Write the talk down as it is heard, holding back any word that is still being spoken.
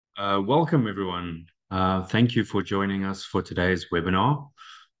Welcome, everyone. Thank you for joining us for today's webinar.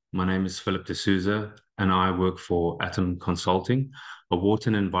 My name is Philip D'Souza, and I work for Atom Consulting, a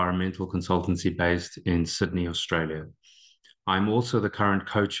water and environmental consultancy based in Sydney, Australia. I'm also the current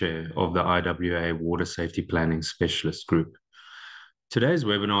co-chair of the IWA Water Safety Planning Specialist Group. Today's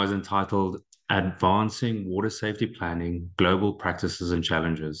webinar is entitled Advancing Water Safety Planning, Global Practices and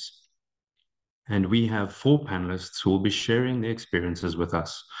Challenges. And we have 4 panelists who will be sharing their experiences with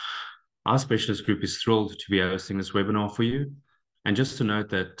us. Our specialist group is thrilled to be hosting this webinar for you. And just to note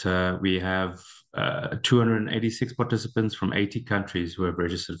that we have 286 participants from 80 countries who have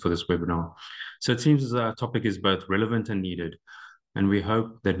registered for this webinar. So it seems as our topic is both relevant and needed. And we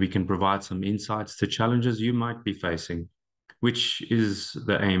hope that we can provide some insights to challenges you might be facing, which is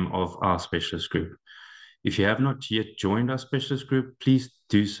the aim of our specialist group. If you have not yet joined our specialist group, please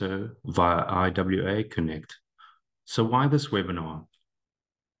do so via IWA Connect. So why this webinar?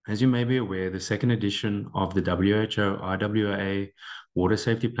 As you may be aware, the second edition of the WHO IWA Water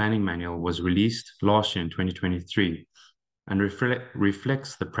Safety Planning Manual was released last year in 2023 and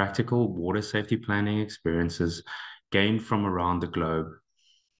reflects the practical water safety planning experiences gained from around the globe.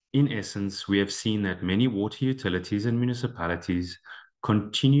 In essence, we have seen that many water utilities and municipalities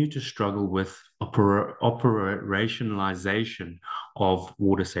continue to struggle with operationalization of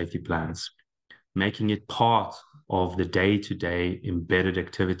water safety plans, making it part of the day-to-day embedded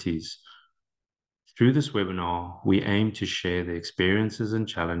activities. Through this webinar, we aim to share the experiences and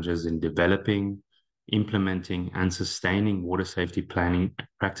challenges in developing, implementing, and sustaining water safety planning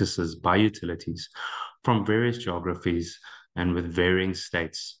practices by utilities from various geographies and with varying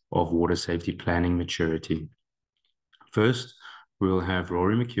states of water safety planning maturity. First, we will have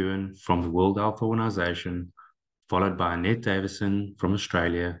Rory McEwen from the World Health Organization, followed by Annette Davison from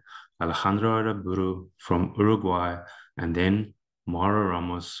Australia, Alejandro Araburu from Uruguay, and then Mara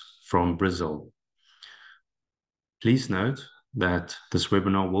Ramos from Brazil. Please note that this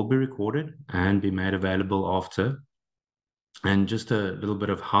webinar will be recorded and be made available after. And just a little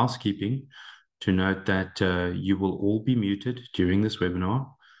bit of housekeeping to note that you will all be muted during this webinar.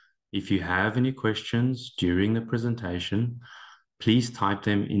 If you have any questions during the presentation, please type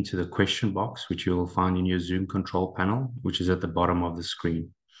them into the question box, which you will find in your Zoom control panel, which is at the bottom of the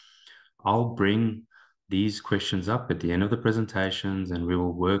screen. I'll bring these questions up at the end of the presentations, and we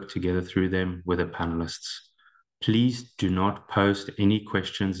will work together through them with the panelists. Please do not post any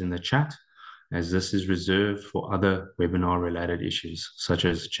questions in the chat, as this is reserved for other webinar-related issues, such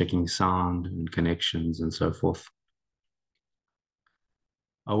as checking sound and connections and so forth.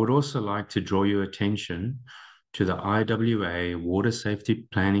 I would also like to draw your attention to the IWA Water Safety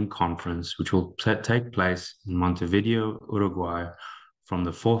Planning Conference, which will take place in Montevideo, Uruguay, from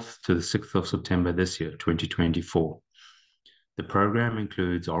the 4th to the 6th of September this year, 2024. The program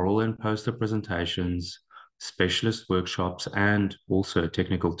includes oral and poster presentations, specialist workshops, and also a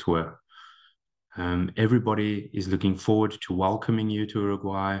technical tour. Everybody is looking forward to welcoming you to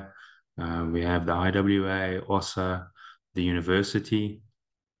Uruguay. We have the IWA, OSA, the University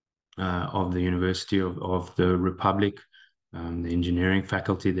of the Republic, the engineering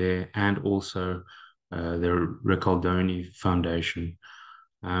faculty there, and also the Ricaldoni Foundation.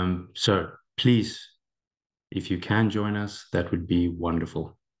 So please, if you can join us, that would be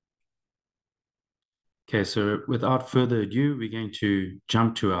wonderful. Okay, so without further ado, we're going to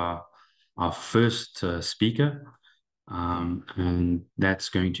jump to our first speaker, and that's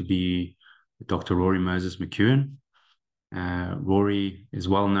going to be Dr. Rory Moses McEwen. Rory is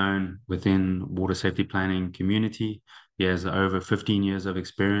well known within water safety planning community. He has over 15 years of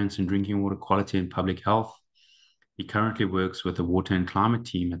experience in drinking water quality and public health. He currently works with the water and climate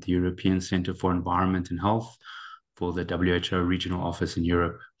team at the European Centre for Environment and Health for the WHO regional office in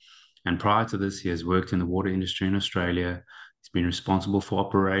Europe. And prior to this, he has worked in the water industry in Australia. He's been responsible for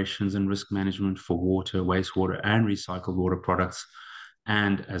operations and risk management for water, wastewater, and recycled water products,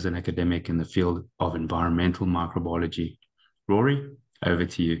 and as an academic in the field of environmental microbiology. Rory, over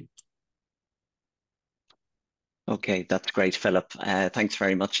to you. Okay, that's great, Philip. Thanks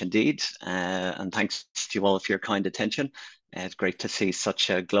very much indeed. And thanks to you all for your kind attention. It's great to see such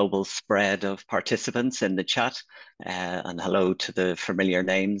a global spread of participants in the chat. And hello to the familiar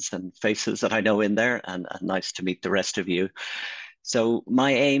names and faces that I know in there, and nice to meet the rest of you. So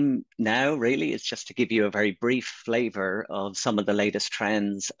my aim now really is just to give you a very brief flavor of some of the latest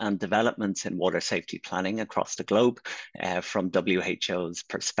trends and developments in water safety planning across the globe from WHO's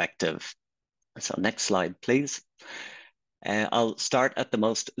perspective. So next slide, please. I'll start at the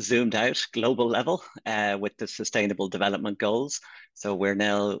most zoomed out global level with the Sustainable Development Goals. So we're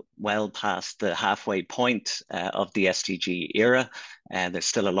now well past the halfway point of the SDG era. And there's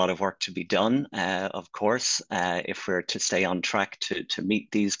still a lot of work to be done, of course, if we're to stay on track to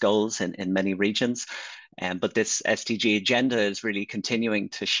meet these goals in many regions. But this SDG agenda is really continuing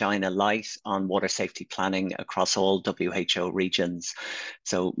to shine a light on water safety planning across all WHO regions.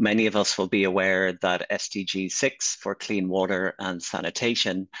 So many of us will be aware that SDG 6 for clean water and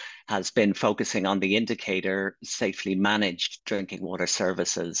sanitation has been focusing on the indicator safely managed drinking water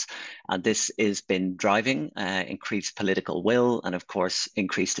services. And this has been driving increased political will and, of course,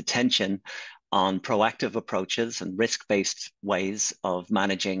 increased attention on proactive approaches and risk-based ways of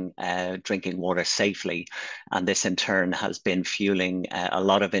managing drinking water safely. And this in turn has been fueling a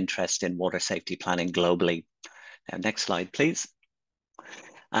lot of interest in water safety planning globally. Next slide, please.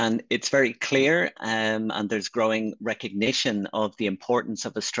 And it's very clear, and there's growing recognition of the importance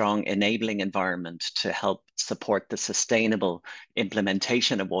of a strong enabling environment to help support the sustainable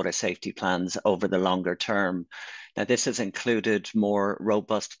implementation of water safety plans over the longer term. Now, this has included more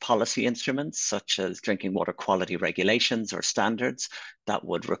robust policy instruments, such as drinking water quality regulations or standards that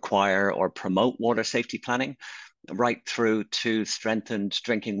would require or promote water safety planning, right through to strengthened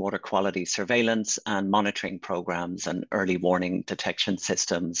drinking water quality surveillance and monitoring programs and early warning detection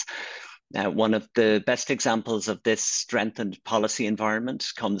systems. Now, one of the best examples of this strengthened policy environment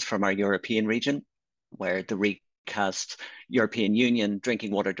comes from our European region, where the recast European Union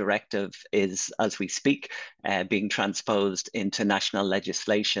Drinking Water Directive is, as we speak, being transposed into national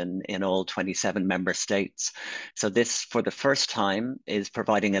legislation in all 27 member states. So this, for the first time, is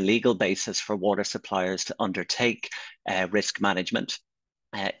providing a legal basis for water suppliers to undertake risk management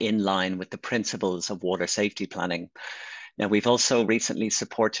in line with the principles of water safety planning. Now, we've also recently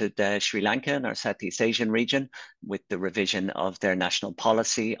supported Sri Lanka in our Southeast Asian region with the revision of their national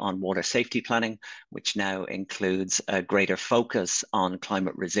policy on water safety planning, which now includes a greater focus on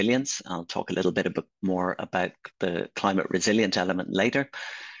climate resilience. I'll talk a little bit more about the climate resilient element later.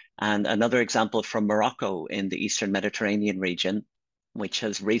 And another example from Morocco in the Eastern Mediterranean region, which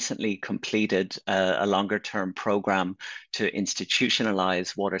has recently completed a longer-term program to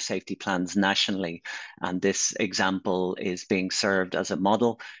institutionalize water safety plans nationally. And this example is being served as a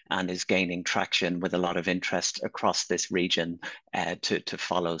model and is gaining traction with a lot of interest across this region to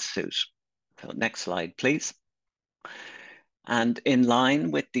follow suit. So next slide, please. And in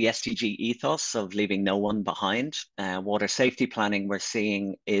line with the SDG ethos of leaving no one behind, water safety planning we're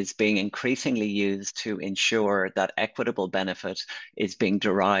seeing is being increasingly used to ensure that equitable benefit is being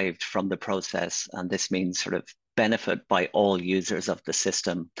derived from the process. And this means sort of benefit by all users of the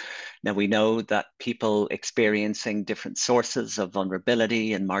system. Now, we know that people experiencing different sources of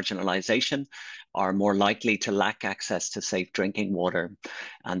vulnerability and marginalization are more likely to lack access to safe drinking water.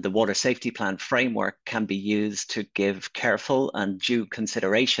 And the water safety plan framework can be used to give careful and due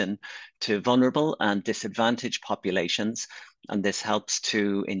consideration to vulnerable and disadvantaged populations. And this helps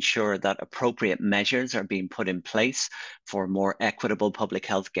to ensure that appropriate measures are being put in place for more equitable public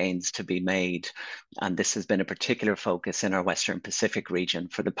health gains to be made. And this has been a particular focus in our Western Pacific region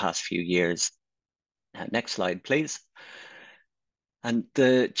for the past few years. Next slide, please. And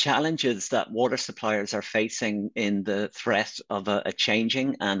the challenges that water suppliers are facing in the threat of a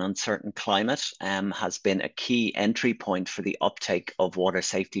changing and uncertain climate has been a key entry point for the uptake of water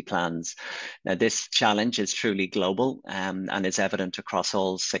safety plans. Now, this challenge is truly global and is evident across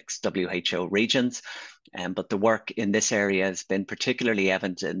all 6 WHO regions. But the work in this area has been particularly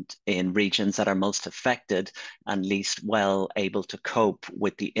evident in regions that are most affected and least well able to cope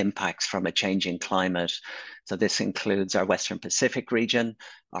with the impacts from a changing climate. So this includes our Western Pacific region,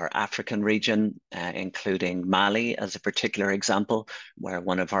 our African region, including Mali as a particular example, where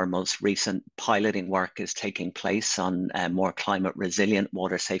one of our most recent piloting work is taking place on more climate resilient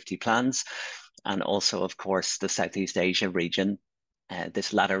water safety plans. And also, of course, the Southeast Asia region.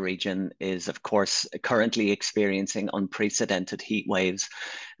 This latter region is, of course, currently experiencing unprecedented heat waves,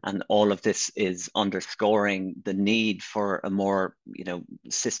 and all of this is underscoring the need for a more,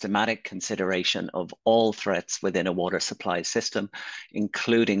 systematic consideration of all threats within a water supply system,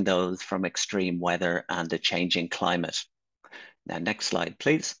 including those from extreme weather and a changing climate. Now, next slide,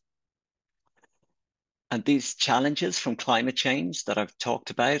 please. And these challenges from climate change that I've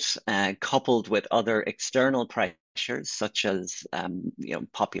talked about, coupled with other external pressures pressures such as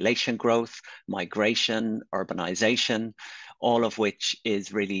population growth, migration, urbanization, all of which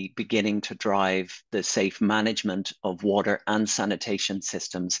is really beginning to drive the safe management of water and sanitation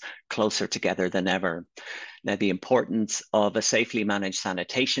systems closer together than ever. Now, the importance of a safely managed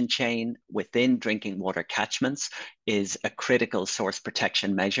sanitation chain within drinking water catchments is a critical source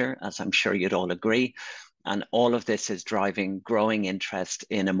protection measure, as I'm sure you'd all agree. And all of this is driving growing interest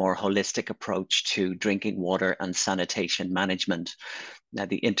in a more holistic approach to drinking water and sanitation management. Now,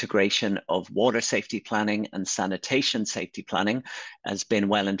 the integration of water safety planning and sanitation safety planning has been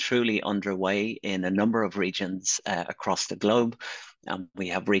well and truly underway in a number of regions across the globe. We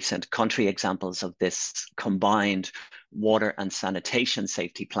have recent country examples of this combined water and sanitation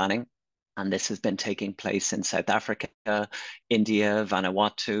safety planning. And this has been taking place in South Africa, India,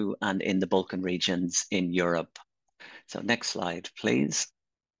 Vanuatu, and in the Balkan regions in Europe. So next slide, please.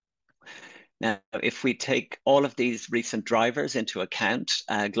 Now, if we take all of these recent drivers into account,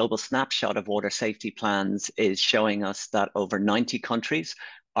 a global snapshot of water safety plans is showing us that over 90 countries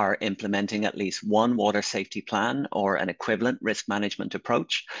are implementing at least one water safety plan or an equivalent risk management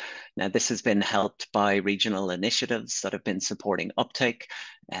approach. Now, this has been helped by regional initiatives that have been supporting uptake.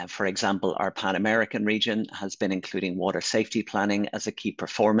 For example, our Pan-American region has been including water safety planning as a key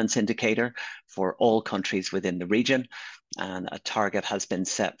performance indicator for all countries within the region. And a target has been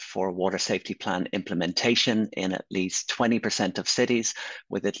set for water safety plan implementation in at least 20% of cities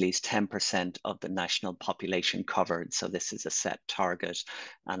with at least 10% of the national population covered. So this is a set target.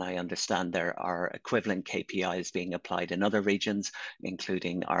 And I understand there are equivalent KPIs being applied in other regions,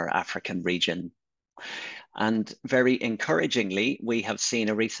 including our African region. And very encouragingly, we have seen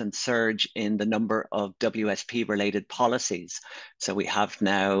a recent surge in the number of WSP-related policies. So we have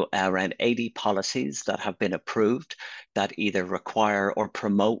now around 80 policies that have been approved that either require or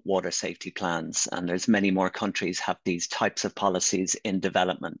promote water safety plans. And there's many more countries have these types of policies in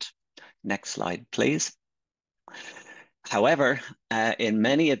development. Next slide, please. However, in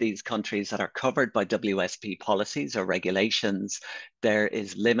many of these countries that are covered by WSP policies or regulations, there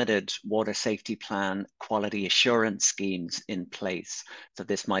is limited water safety plan quality assurance schemes in place. So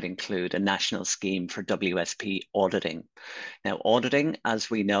this might include a national scheme for WSP auditing. Now, auditing, as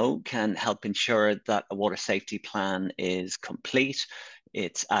we know, can help ensure that a water safety plan is complete,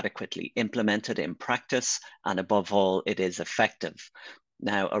 it's adequately implemented in practice, and above all, it is effective.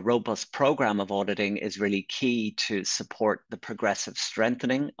 Now, a robust program of auditing is really key to support the progressive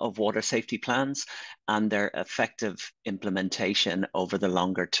strengthening of water safety plans and their effective implementation over the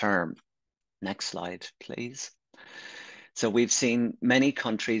longer term. Next slide, please. So we've seen many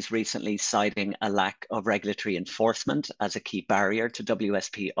countries recently citing a lack of regulatory enforcement as a key barrier to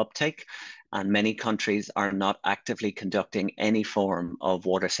WSP uptake, and many countries are not actively conducting any form of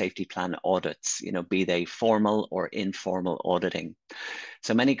water safety plan audits, be they formal or informal auditing.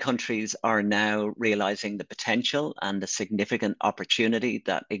 So many countries are now realizing the potential and the significant opportunity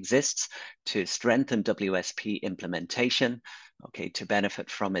that exists to strengthen WSP implementation, to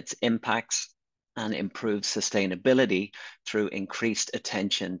benefit from its impacts and improve sustainability through increased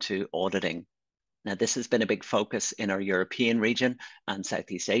attention to auditing. Now, this has been a big focus in our European region and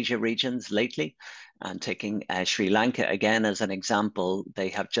Southeast Asia regions lately. And taking Sri Lanka again as an example, they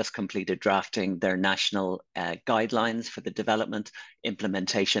have just completed drafting their national guidelines for the development,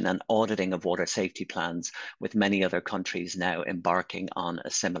 implementation and auditing of water safety plans, with many other countries now embarking on a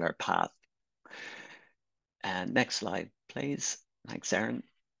similar path. Next slide, please. Thanks, Aaron.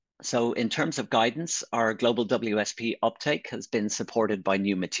 So in terms of guidance, our global WSP uptake has been supported by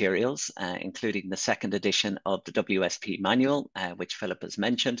new materials, including the second edition of the WSP Manual, which Philip has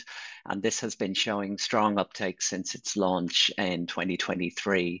mentioned. And this has been showing strong uptake since its launch in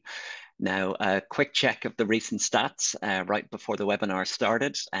 2023. Now, a quick check of the recent stats right before the webinar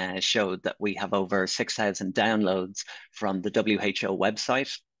started showed that we have over 6,000 downloads from the WHO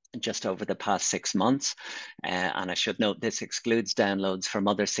website just over the past 6 months. And I should note this excludes downloads from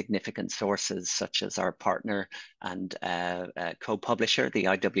other significant sources such as our partner and co-publisher, the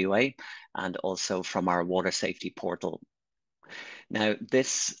IWA, and also from our water safety portal. Now,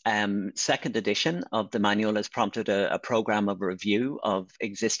 this second edition of the manual has prompted a program of review of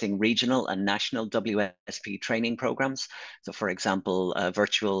existing regional and national WSP training programs. So, for example, a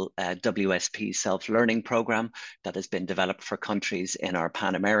virtual WSP self-learning program that has been developed for countries in our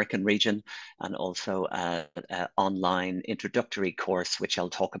Pan-American region, and also an online introductory course, which I'll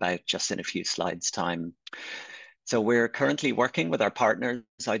talk about just in a few slides' time. So we're currently working with our partners,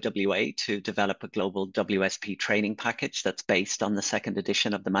 IWA, to develop a global WSP training package that's based on the second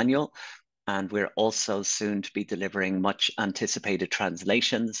edition of the manual. And we're also soon to be delivering much anticipated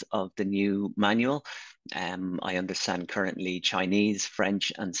translations of the new manual I understand currently Chinese,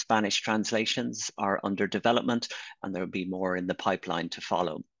 French, and Spanish translations are under development, and there will be more in the pipeline to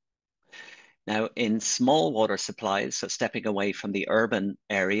follow. Now, in small water supplies, so stepping away from the urban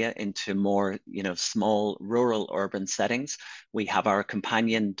area into more, small rural urban settings, we have our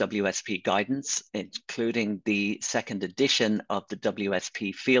companion WSP guidance, including the second edition of the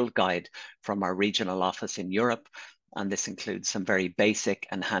WSP Field Guide from our regional office in Europe. And this includes some very basic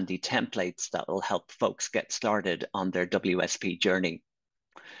and handy templates that will help folks get started on their WSP journey.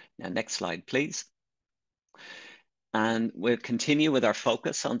 Now, next slide, please. And we'll continue with our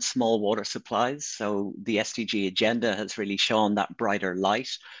focus on small water supplies. So the SDG agenda has really shone that brighter light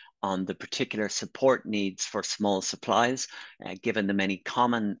on the particular support needs for small supplies, given the many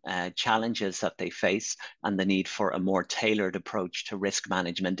common challenges that they face and the need for a more tailored approach to risk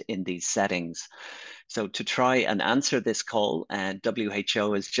management in these settings. So to try and answer this call,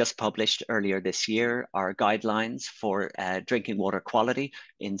 WHO has just published earlier this year our guidelines for drinking water quality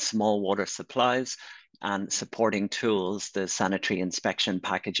in small water supplies and supporting tools, the sanitary inspection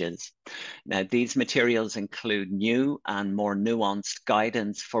packages. Now, these materials include new and more nuanced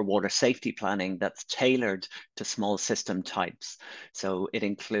guidance for water safety planning that's tailored to small system types. So it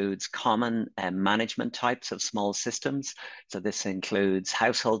includes common management types of small systems. So this includes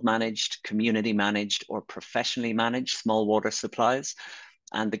household managed, community managed, or professionally managed small water supplies.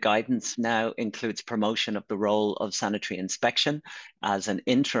 And the guidance now includes promotion of the role of sanitary inspection as an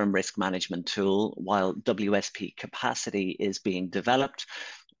interim risk management tool, while WSP capacity is being developed,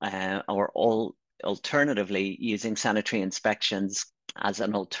 or alternatively using sanitary inspections as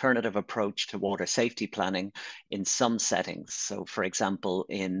an alternative approach to water safety planning in some settings. So for example,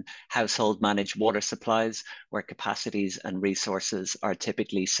 in household managed water supplies, where capacities and resources are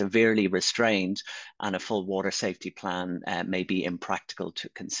typically severely restrained and a full water safety plan may be impractical to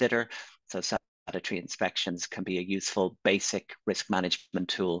consider. So sanitary inspections can be a useful basic risk management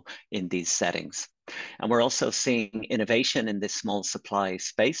tool in these settings. And we're also seeing innovation in this small supply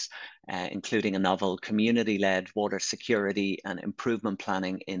space, including a novel community-led water security and improvement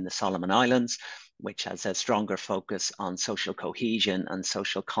planning in the Solomon Islands, which has a stronger focus on social cohesion and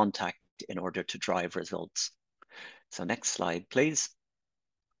social contact in order to drive results. So next slide, please.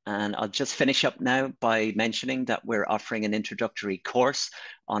 And I'll just finish up now by mentioning that we're offering an introductory course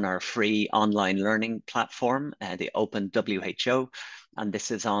on our free online learning platform, the Open WHO, and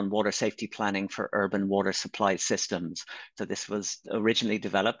this is on water safety planning for urban water supply systems. So this was originally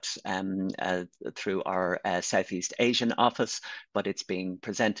developed through our Southeast Asian office, but it's being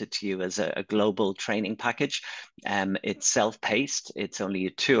presented to you as a global training package. It's self-paced. It's only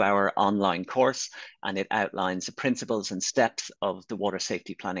a 2-hour online course, and it outlines the principles and steps of the water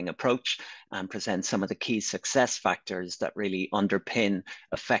safety planning approach and presents some of the key success factors that really underpin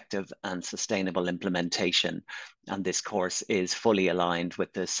effective and sustainable implementation. And this course is fully aligned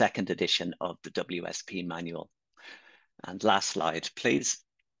with the second edition of the WSP Manual. And last slide, please.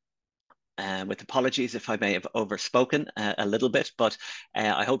 With apologies if I may have overspoken a little bit, but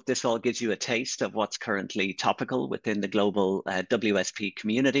I hope this all gives you a taste of what's currently topical within the global WSP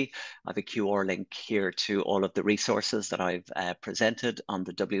community. I have a QR link here to all of the resources that I've presented on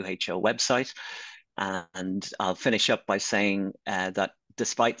the WHO website. And I'll finish up by saying that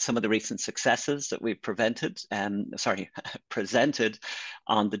despite some of the recent successes that we've presented on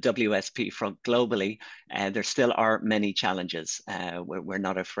the WSP front globally, there still are many challenges. We're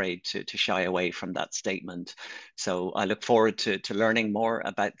not afraid to shy away from that statement. So I look forward to learning more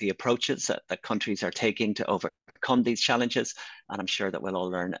about the approaches that countries are taking to overcome these challenges. And I'm sure that we'll all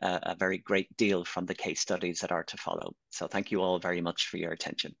learn a very great deal from the case studies that are to follow. So thank you all very much for your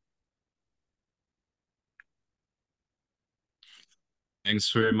attention.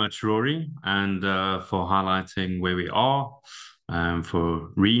 Thanks very much, Rory, and for highlighting where we are, for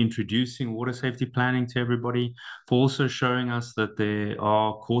reintroducing water safety planning to everybody, for also showing us that there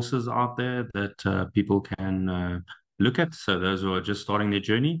are courses out there that people can look at. So those who are just starting their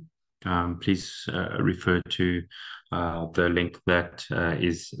journey, please refer to the link that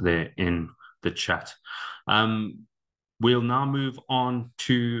is there in the chat. We'll now move on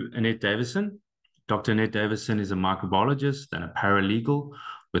to Annette Davison. Dr. Annette Davison is a microbiologist and a paralegal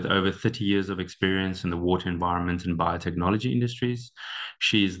with over 30 years of experience in the water, environment, and biotechnology industries.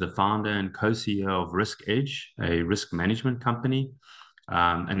 She is the founder and co-CEO of Risk Edge, a risk management company.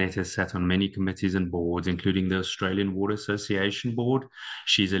 Annette has sat on many committees and boards, including the Australian Water Association Board.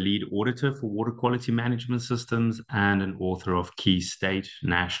 She's a lead auditor for water quality management systems and an author of key state,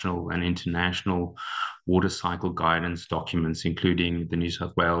 national, and international water cycle guidance documents, including the New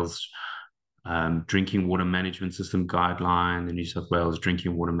South Wales Drinking Water Management System Guideline, the New South Wales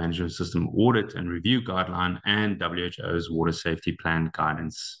Drinking Water Management System Audit and Review Guideline, and WHO's Water Safety Plan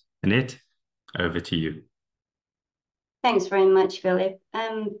Guidance. Annette, over to you. Thanks very much, Philip.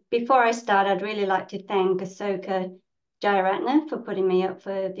 Before I start, I'd really like to thank Asoka Jayaratne for putting me up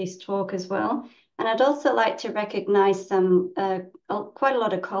for this talk as well. And I'd also like to recognise some quite a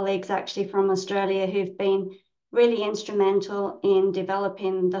lot of colleagues actually from Australia who've been really instrumental in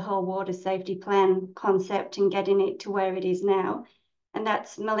developing the whole water safety plan concept and getting it to where it is now. And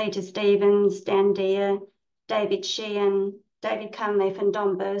that's Melita Stevens, Dan Deere, David Sheehan, David Cunliffe and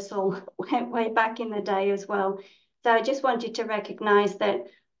Don Bursell went way back in the day as well. So I just wanted to recognise that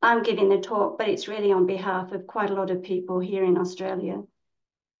I'm giving the talk, but it's really on behalf of quite a lot of people here in Australia.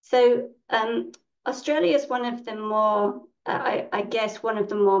 So Australia is one of the more, I guess, one of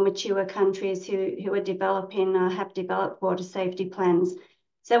the more mature countries who are developing or have developed water safety plans.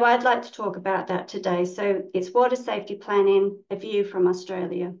 So I'd like to talk about that today. So it's water safety planning, a view from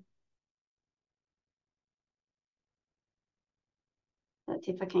Australia. Let's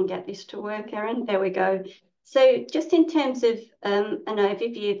see if I can get this to work, Erin. There we go. So just in terms of an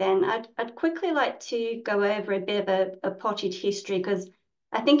overview then, I'd quickly like to go over a bit of a potted history because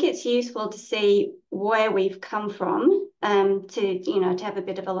I think it's useful to see where we've come from to have a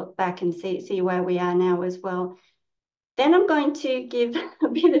bit of a look back and see where we are now as well. Then I'm going to give a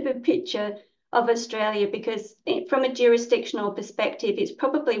bit of a picture of Australia because from a jurisdictional perspective, it's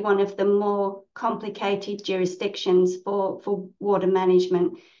probably one of the more complicated jurisdictions for water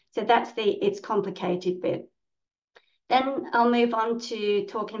management. So that's its complicated bit. Then I'll move on to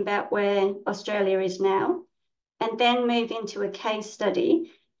talking about where Australia is now, and then move into a case study.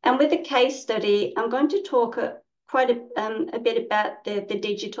 And with the case study, I'm going to talk quite a bit about the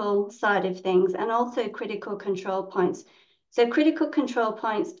digital side of things and also critical control points. So critical control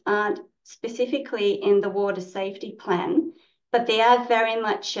points aren't specifically in the water safety plan, but they are very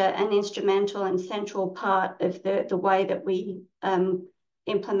much an instrumental and central part of the way that we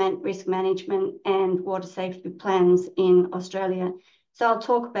implement risk management and water safety plans in Australia. So I'll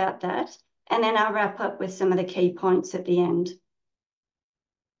talk about that, and then I'll wrap up with some of the key points at the end.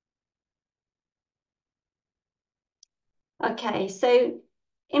 Okay, so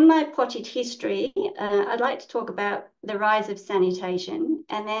in my potted history, I'd like to talk about the rise of sanitation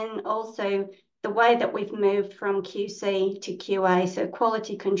and then also the way that we've moved from QC to QA, so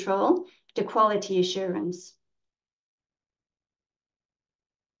quality control to quality assurance.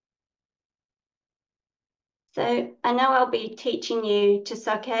 So I know I'll be teaching you to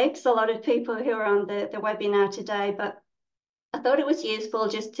suck eggs, a lot of people who are on the webinar today, but I thought it was useful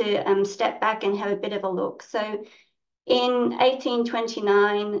just to step back and have a bit of a look. So in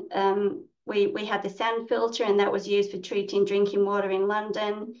 1829, we had the sand filter, and that was used for treating drinking water in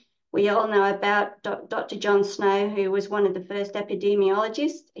London. We all know about Dr. John Snow, who was one of the first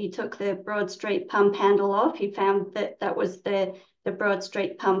epidemiologists. He took the Broad Street pump handle off. He found that was the Broad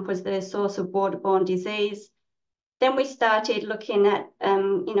Street pump was the source of waterborne disease. Then we started looking at,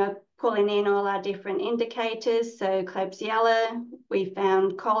 pulling in all our different indicators. So Klebsiella, we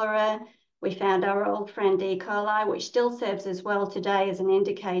found cholera, we found our old friend E. coli, which still serves as well today as an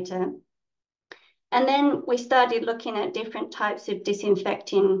indicator. And then we started looking at different types of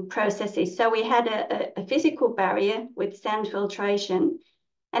disinfecting processes. So we had a physical barrier with sand filtration.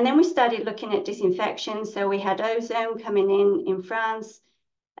 And then we started looking at disinfection. So we had ozone coming in France.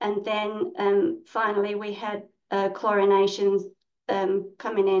 And then finally, we had chlorinations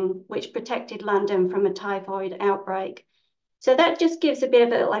coming in, which protected London from a typhoid outbreak. So that just gives a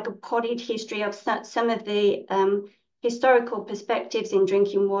bit of a potted history of some of the historical perspectives in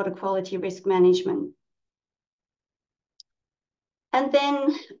drinking water quality risk management. And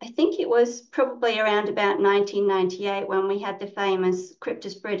then I think it was probably around about 1998 when we had the famous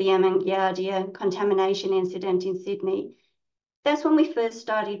Cryptosporidium and Giardia contamination incident in Sydney. That's when we first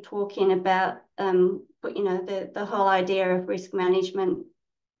started talking about the whole idea of risk management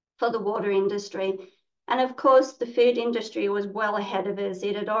for the water industry. And of course, the food industry was well ahead of us.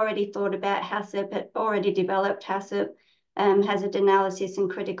 It had already thought about HACCP, had already developed HACCP, hazard analysis and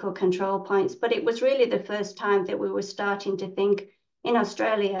critical control points. But it was really the first time that we were starting to think in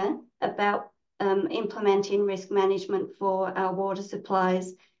Australia about implementing risk management for our water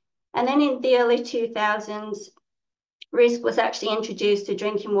supplies. And then in the early 2000s, risk was actually introduced to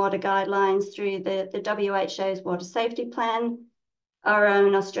drinking water guidelines through the WHO's water safety plan, our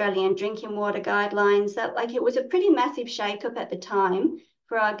own Australian drinking water guidelines. It was a pretty massive shake-up at the time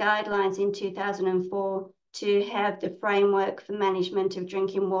for our guidelines in 2004 to have the framework for management of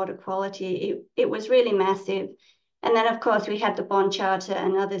drinking water quality. It was really massive. And then, of course, we had the Bond Charter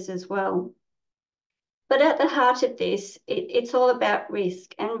and others as well. But at the heart of this, it's all about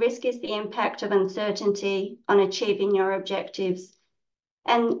risk, and risk is the impact of uncertainty on achieving your objectives.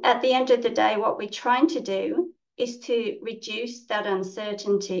 And at the end of the day, what we're trying to do is to reduce that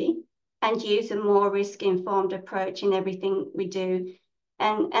uncertainty and use a more risk-informed approach in everything we do.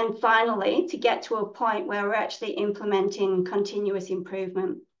 And finally, to get to a point where we're actually implementing continuous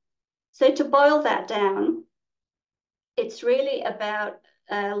improvement. So to boil that down, it's really about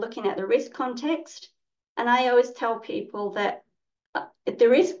looking at the risk context. And I always tell people that the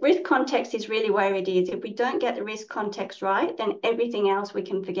risk context is really where it is. If we don't get the risk context right, then everything else we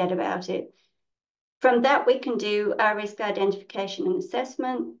can forget about it. From that, we can do our risk identification and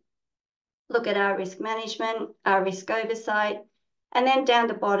assessment, look at our risk management, our risk oversight, and then down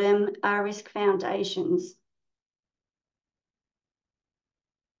the bottom, our risk foundations.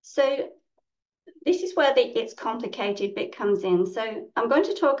 So this is where its complicated bit comes in. So I'm going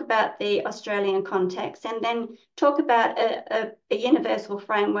to talk about the Australian context and then talk about a universal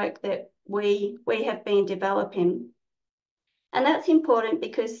framework that we have been developing. And that's important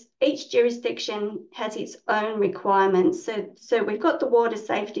because each jurisdiction has its own requirements. So we've got the water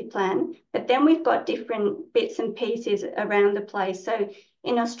safety plan, but then we've got different bits and pieces around the place. So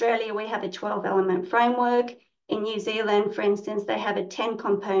in Australia, we have a 12-element framework. In New Zealand, for instance, they have a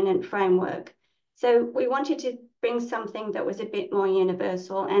 10-component framework. So we wanted to bring something that was a bit more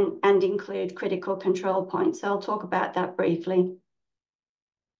universal and include critical control points. So I'll talk about that briefly.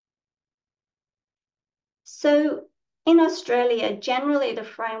 So in Australia, generally the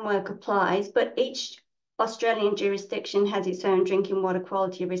framework applies, but each Australian jurisdiction has its own drinking water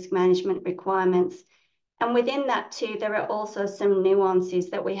quality risk management requirements. And within that too, there are also some nuances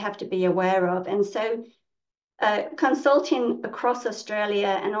that we have to be aware of. And so consulting across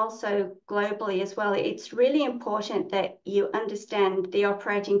Australia and also globally as well, it's really important that you understand the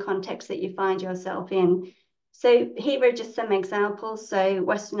operating context that you find yourself in. So here are just some examples. So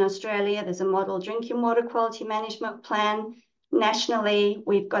Western Australia, there's a model drinking water quality management plan. Nationally,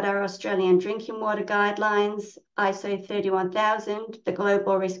 we've got our Australian drinking water guidelines, ISO 31000, the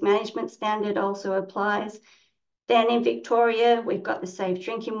Global Risk Management Standard also applies. Then in Victoria, we've got the Safe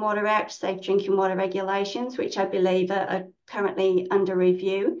Drinking Water Act, Safe Drinking Water Regulations, which I believe are currently under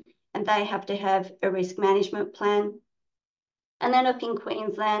review, and they have to have a risk management plan. And then up in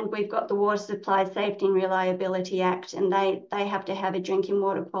Queensland, we've got the Water Supply Safety and Reliability Act, and they have to have a drinking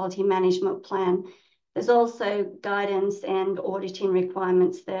water quality management plan. There's also guidance and auditing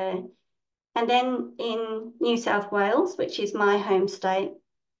requirements there. And then in New South Wales, which is my home state,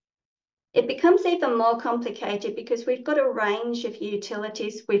 it becomes even more complicated because we've got a range of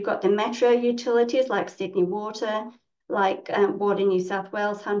utilities. We've got the metro utilities like Sydney Water, like Water New South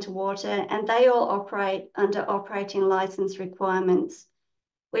Wales, Hunter Water, and they all operate under operating licence requirements.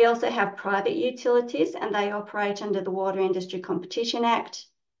 We also have private utilities and they operate under the Water Industry Competition Act.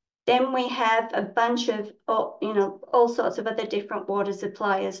 Then we have a bunch of, all sorts of other different water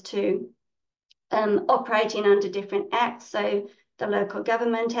suppliers too, operating under different acts. So the Local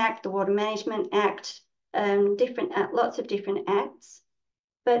Government Act, the Water Management Act, lots of different acts.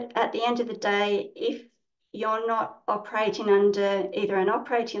 But at the end of the day, if you're not operating under either an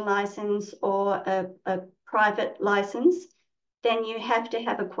operating license or a private license, then you have to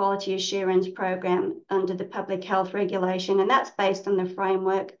have a quality assurance program under the public health regulation, and that's based on the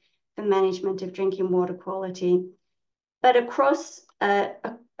framework for management of drinking water quality. But across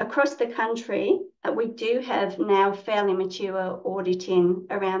the country, we do have now fairly mature auditing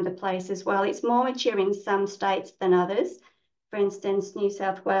around the place as well. It's more mature in some states than others. For instance, New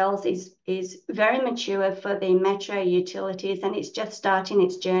South Wales is very mature for the metro utilities, and it's just starting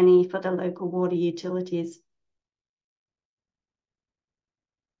its journey for the local water utilities.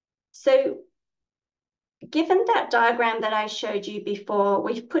 So given that diagram that I showed you before,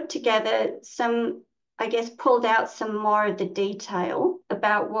 we've put together some, I guess, pulled out some more of the detail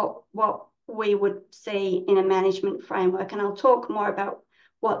about what we would see in a management framework. And I'll talk more about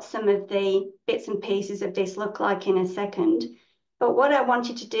what some of the bits and pieces of this look like in a second. But what I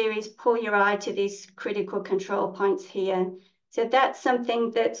wanted to do is pull your eye to these critical control points here. So that's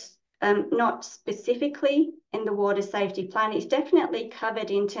something that's not specifically in the water safety plan. It's definitely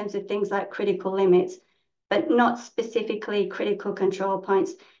covered in terms of things like critical limits, but not specifically critical control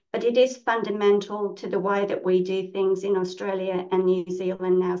points. But it is fundamental to the way that we do things in Australia and New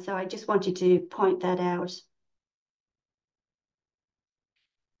Zealand now. So I just wanted to point that out.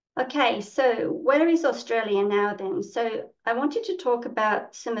 Okay, so where is Australia now then? So I wanted to talk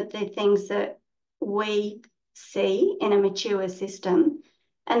about some of the things that we see in a mature system.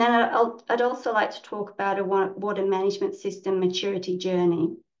 And then I'd also like to talk about a water management system maturity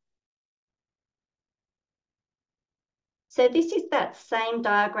journey. So this is that same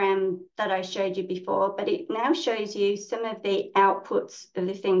diagram that I showed you before, but it now shows you some of the outputs of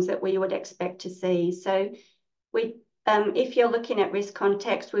the things that we would expect to see. So if you're looking at risk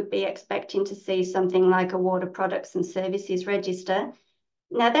context, we'd be expecting to see something like a water products and services register.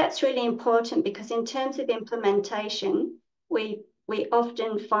 Now that's really important because in terms of implementation, we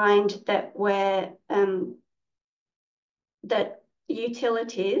often find that that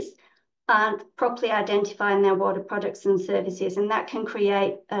utilities aren't properly identifying their water products and services, and that can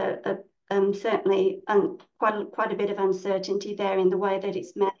create certainly quite a bit of uncertainty there in the way that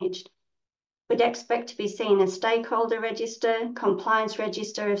it's managed. We'd expect to be seeing a stakeholder register, compliance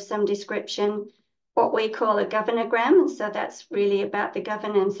register of some description, what we call a governogram, and so that's really about the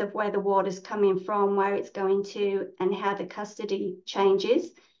governance of where the water's coming from, where it's going to, and how the custody changes.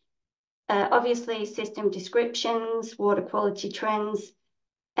 Obviously, system descriptions, water quality trends,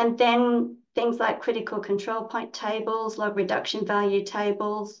 and then things like critical control point tables, log reduction value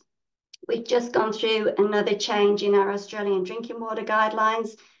tables. We've just gone through another change in our Australian drinking water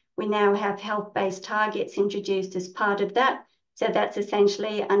guidelines. We now have health-based targets introduced as part of that. So that's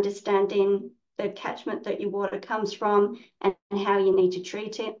essentially understanding the catchment that your water comes from and how you need to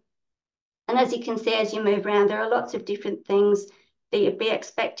treat it. And as you can see, as you move around, there are lots of different things that you'd be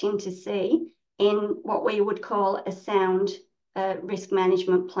expecting to see in what we would call a sound risk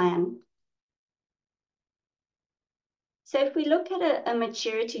management plan. So if we look at a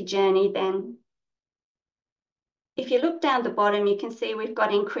maturity journey, then if you look down the bottom, you can see we've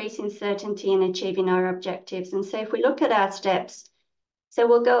got increasing certainty in achieving our objectives. And so if we look at our steps, so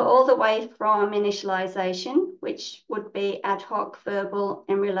we'll go all the way from initialization, which would be ad hoc, verbal,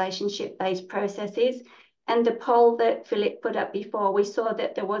 and relationship-based processes. And the poll that Philip put up before, we saw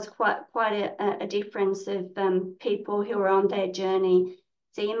that there was quite a difference of people who are on their journey.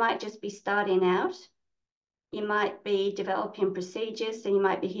 So you might just be starting out. You might be developing procedures. So you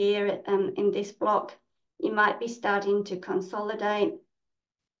might be here in this block. You might be starting to consolidate.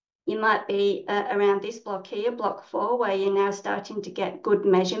 You might be around this block here, block 4, where you're now starting to get good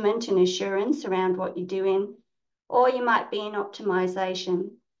measurement and assurance around what you're doing. Or you might be in optimization.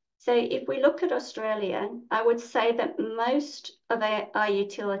 So if we look at Australia, I would say that most of our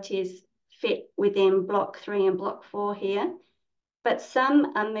utilities fit within block 3 and block 4 here, but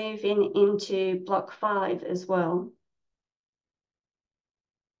some are moving into block 5 as well.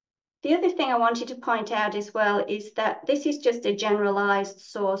 The other thing I wanted to point out as well is that this is just a generalized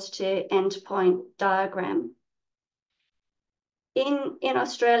source to endpoint diagram. In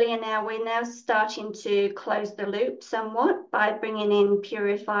Australia now, we're now starting to close the loop somewhat by bringing in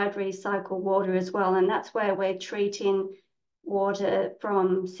purified recycled water as well. And that's where we're treating water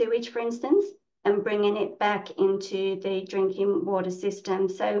from sewage, for instance, and bringing it back into the drinking water system.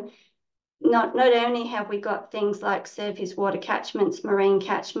 So not only have we got things like surface water catchments, marine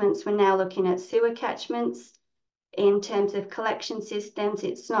catchments, we're now looking at sewer catchments. In terms of collection systems,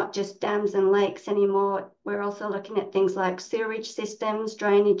 it's not just dams and lakes anymore. We're also looking at things like sewerage systems,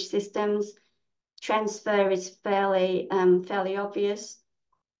 drainage systems. Transfer is fairly obvious.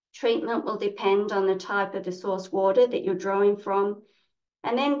 Treatment will depend on the type of the source water that you're drawing from.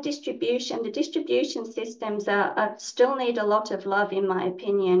 And then distribution. The distribution systems still need a lot of love, in my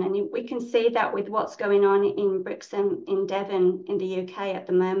opinion. And we can see that with what's going on in Brixham in Devon in the UK at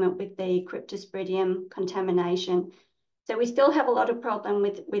the moment with the cryptosporidium contamination. So we still have a lot of problem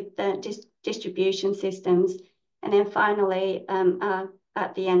with the distribution systems. And then finally,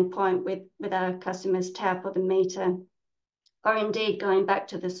 at the end point with our customers' tap or the meter, or indeed going back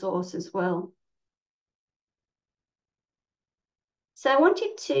to the source as well. So I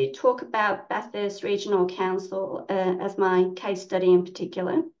wanted to talk about Bathurst Regional Council as my case study in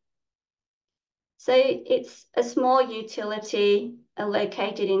particular. So it's a small utility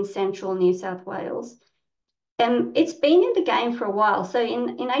located in central New South Wales. It's been in the game for a while. So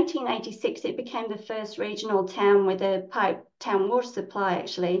in 1886, it became the first regional town with a pipe town water supply,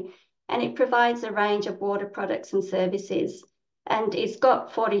 actually, and it provides a range of water products and services. And it's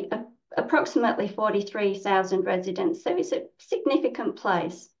got approximately 43,000 residents, so it's a significant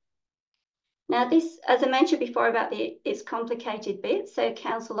place. Now this, as I mentioned before about its complicated bit, so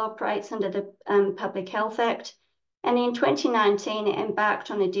council operates under the Public Health Act, and in 2019 it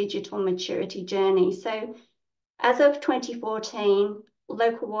embarked on a digital maturity journey. So as of 2014,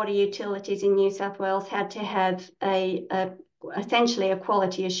 local water utilities in New South Wales had to have essentially a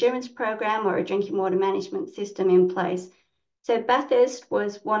quality assurance program or a drinking water management system in place. So Bathurst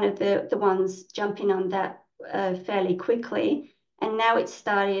was one of the ones jumping on that fairly quickly. And now it's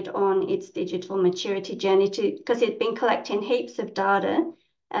started on its digital maturity journey because it'd been collecting heaps of data,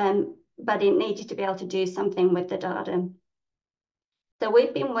 but it needed to be able to do something with the data. So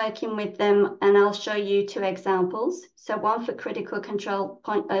we've been working with them, and I'll show you 2 examples. So one for critical control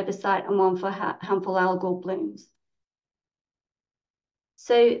point oversight and one for harmful algal blooms.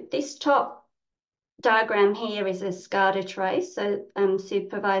 So this top diagram here is a SCADA trace, so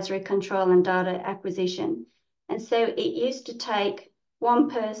supervisory control and data acquisition. And so it used to take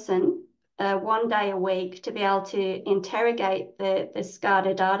one person 1 day a week to be able to interrogate the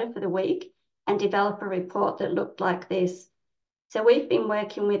SCADA data for the week and develop a report that looked like this. So we've been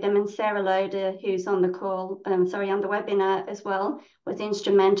working with them, and Sarah Loader, who's on the call, on the webinar as well, was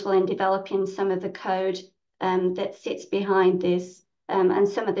instrumental in developing some of the code that sits behind this, and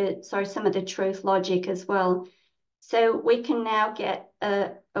some of the truth logic as well. So we can now get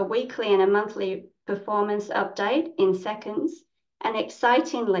a weekly and a monthly performance update in seconds. And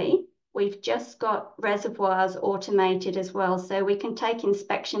excitingly, we've just got reservoirs automated as well. So we can take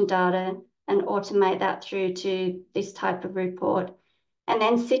inspection data and automate that through to this type of report. And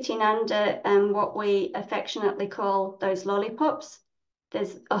then sitting under what we affectionately call those lollipops,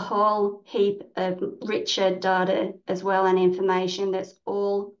 there's a whole heap of richer data as well and information that's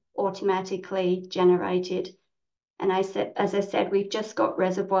all automatically generated. And as I said, we've just got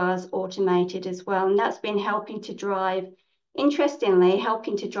reservoirs automated as well. And that's been helping to drive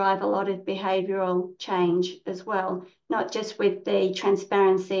a lot of behavioural change as well, not just with the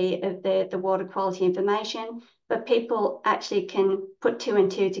transparency of the water quality information, but people actually can put 2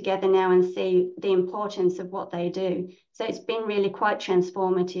 and 2 together now and see the importance of what they do. So it's been really quite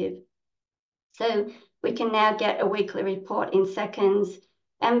transformative. So we can now get a weekly report in seconds.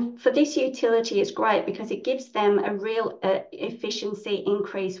 And for this utility, it's great because it gives them a real efficiency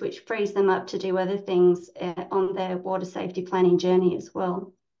increase, which frees them up to do other things on their water safety planning journey as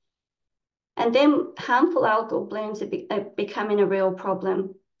well. And then harmful algal blooms are becoming a real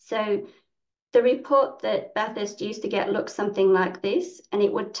problem. So the report that Bathurst used to get looked something like this, and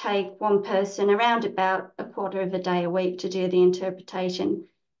it would take one person around about a quarter of a day a week to do the interpretation,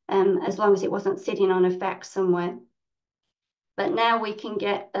 as long as it wasn't sitting on a fax somewhere. But now we can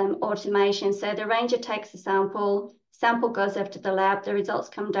get automation. So the ranger takes a sample goes off to the lab, the results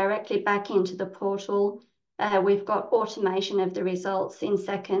come directly back into the portal. We've got automation of the results in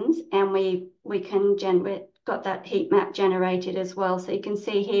seconds, and we can got that heat map generated as well. So you can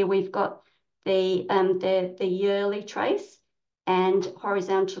see here we've got the yearly trace, and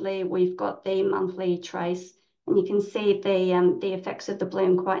horizontally we've got the monthly trace, and you can see the effects of the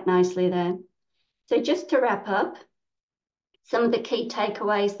bloom quite nicely there. So just to wrap up, some of the key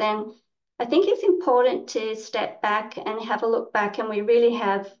takeaways then, I think it's important to step back and have a look back, and we really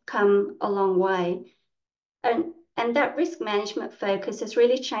have come a long way. And that risk management focus has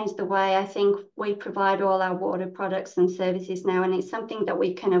really changed the way I think we provide all our water products and services now, and it's something that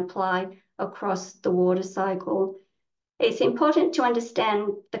we can apply across the water cycle. It's important to understand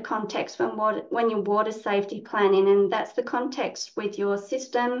the context when you're water safety planning, and that's the context with your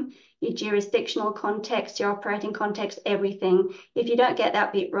system, your jurisdictional context, your operating context, everything. If you don't get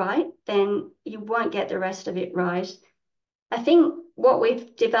that bit right, then you won't get the rest of it right. I think what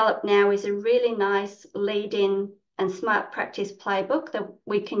we've developed now is a really nice lead-in and smart practice playbook that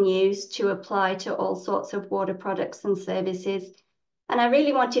we can use to apply to all sorts of water products and services. And I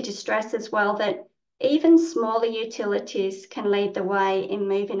really wanted to stress as well that even smaller utilities can lead the way in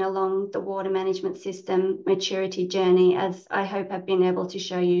moving along the water management system maturity journey, as I hope I've been able to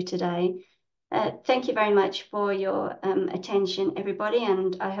show you today. Thank you very much for your attention, everybody,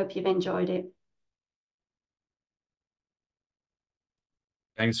 and I hope you've enjoyed it.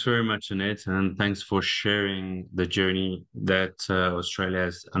 Thanks very much, Annette, and thanks for sharing the journey that Australia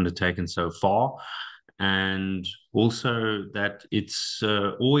has undertaken so far. And also that it's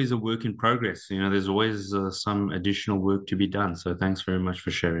always a work in progress. You know, there's always some additional work to be done. So thanks very much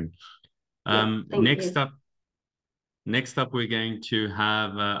for sharing. Next up, we're going to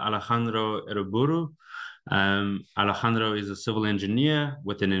have Alejandro Eroburu. Alejandro is a civil engineer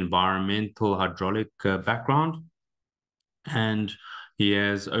with an environmental hydraulic background, and he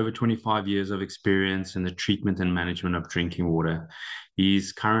has over 25 years of experience in the treatment and management of drinking water.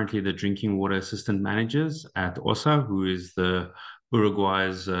 He's currently the drinking water assistant managers at OSA, who is the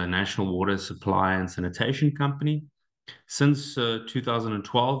Uruguay's national water supply and sanitation company. Since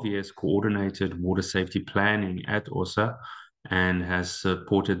 2012, he has coordinated water safety planning at OSA and has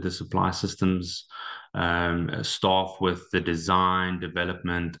supported the supply systems staff with the design,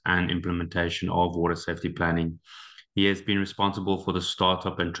 development, and implementation of water safety planning. He has been responsible for the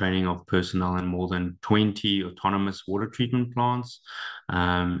startup and training of personnel in more than 20 autonomous water treatment plants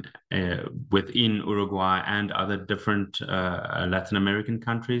within Uruguay and other different Latin American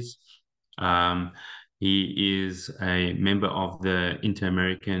countries. He is a member of the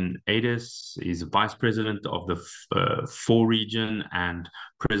Inter-American AIDES. He's a vice president of the FOR region and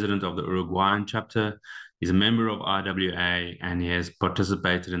president of the Uruguayan chapter. He's a member of IWA, and he has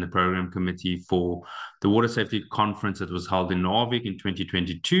participated in the program committee for the Water Safety Conference that was held in Narvik in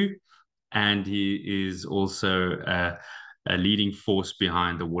 2022. And he is also a leading force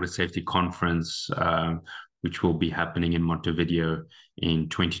behind the Water Safety Conference, which will be happening in Montevideo in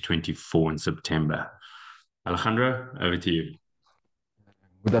 2024 in September. Alejandro, over to you.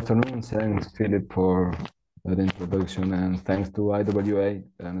 Good afternoon. Thanks, Philip, for that introduction, and thanks to IWA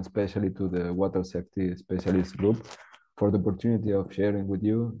and especially to the Water Safety Specialist Group for the opportunity of sharing with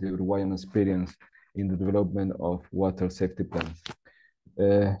you the Uruguayan experience in the development of water safety plans.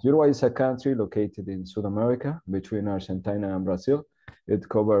 Uruguay is a country located in South America between Argentina and Brazil. It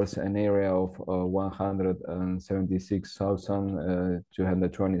covers an area of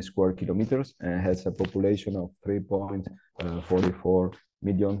 176,220 square kilometers and has a population of 3.44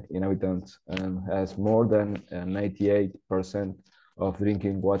 million inhabitants and has more than 98% of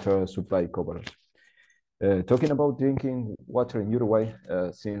drinking water supply coverage. Talking about drinking water in Uruguay,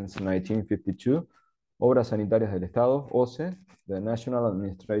 since 1952, Obras Sanitarias del Estado, OCE, the National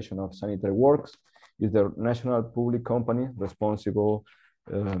Administration of Sanitary Works, is the national public company responsible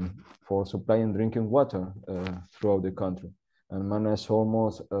for supplying drinking water throughout the country and manages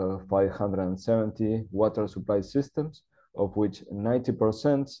almost 570 water supply systems, of which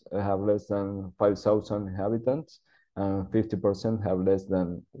 90% have less than 5,000 inhabitants and 50% have less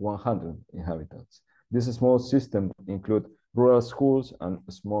than 100 inhabitants. This small system includes rural schools and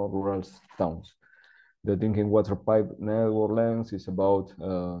small rural towns. The drinking water pipe network length is about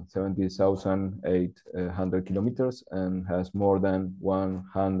 70,800 kilometers and has more than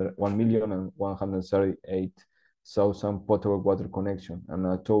 1,138,000 potable water connections and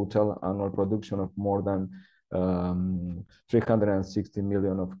a total annual production of more than 360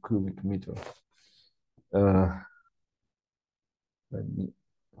 million of cubic meters. Let me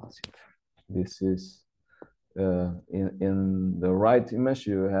pass it. This is in the right image,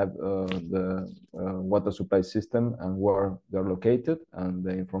 you have the water supply system and where they're located and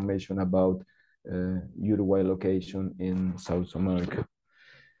the information about Uruguay location in South America.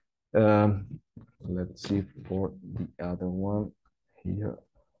 Let's see for the other one here.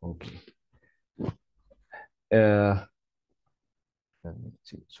 Okay. Let me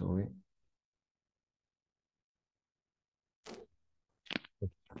see, sorry.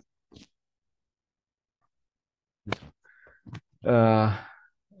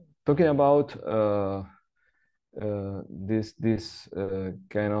 Talking about this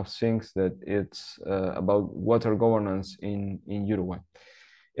kind of things that it's about water governance in Uruguay.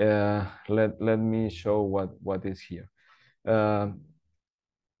 Let me show what is here.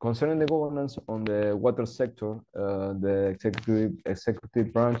 Concerning the governance on the water sector, the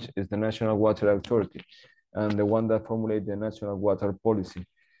executive branch is the National Water Authority and the one that formulates the national water policy.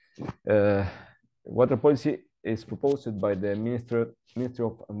 Water policy is proposed by the Ministry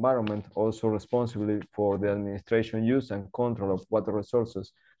of Environment, also responsible for the administration, use, and control of water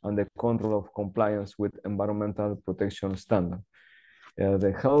resources and the control of compliance with environmental protection standards.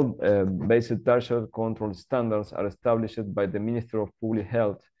 The health-based tertiary control standards are established by the Ministry of Public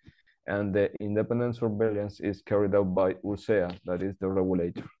Health, and the independent surveillance is carried out by URSEA, that is the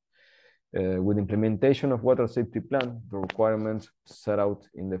regulator. With implementation of water safety plan, the requirements set out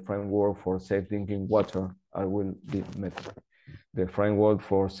in the framework for safe drinking water will be met. The framework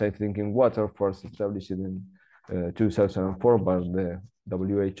for safe drinking water, first established in 2004 by the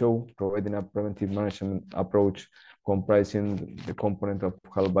WHO, providing a preventive management approach comprising the component of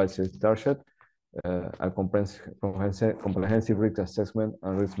health-based target, a comprehensive risk assessment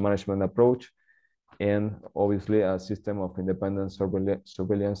and risk management approach, and obviously a system of independent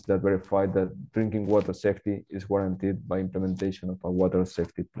surveillance that verify that drinking water safety is guaranteed by implementation of a water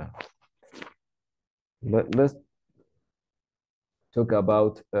safety plan. Let's talk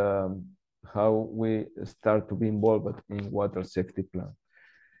about how we start to be involved in water safety plan.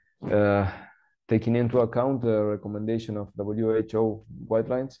 Taking into account the recommendation of WHO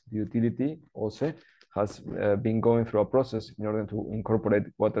guidelines, the utility also has been going through a process in order to incorporate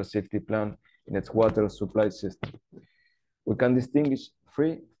water safety plan in its water supply system. We can distinguish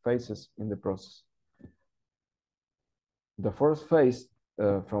three phases in the process. The first phase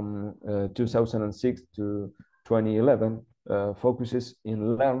from 2006 to 2011 focuses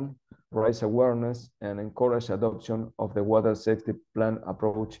in learn, raise awareness, and encourage adoption of the water safety plan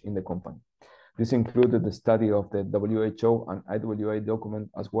approach in the company. This included the study of the WHO and IWA document,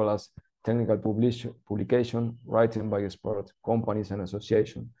 as well as technical publication, writing by expert companies and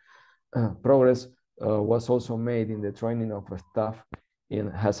associations. Progress was also made in the training of staff in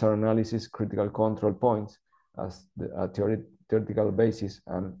hazard analysis, critical control points as a theoretical basis,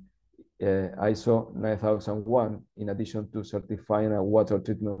 and ISO 9001, in addition to certifying a water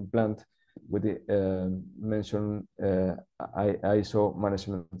treatment plant with the mentioned ISO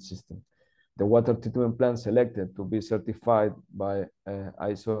management system. The water treatment plant selected to be certified by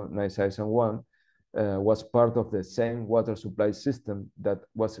ISO 9001 was part of the same water supply system that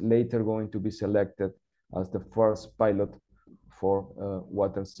was later going to be selected as the first pilot for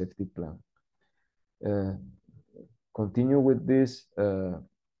water safety plan. Continue with this,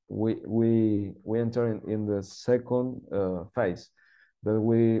 we enter in the second phase, that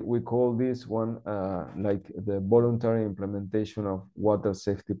we call this one like the voluntary implementation of water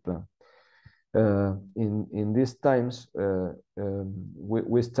safety plan. In these times,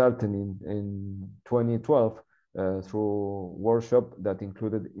 we started in 2012 through workshop that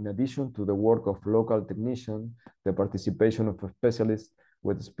included, in addition to the work of local technicians, the participation of specialists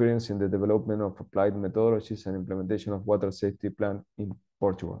with experience in the development of applied methodologies and implementation of water safety plan in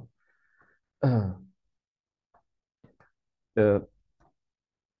Portugal.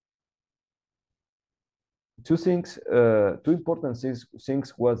 Two important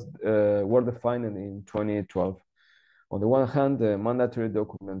things were defined in 2012. On the one hand, the mandatory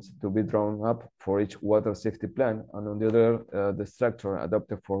documents to be drawn up for each water safety plan, and on the other, the structure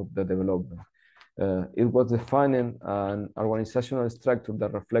adopted for the development. It was defining an organizational structure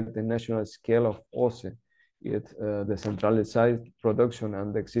that reflects the national scale of OSE, the centralized production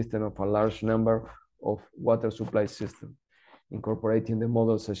and the existence of a large number of water supply systems, incorporating the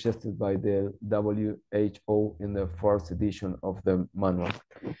model suggested by the WHO in the first edition of the manual.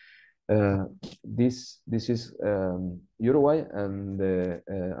 This is Uruguay and the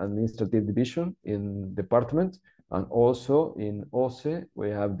administrative division in department, and also in OSE we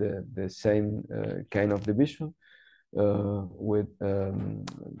have the same kind of division with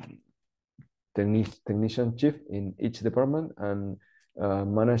technician chief in each department and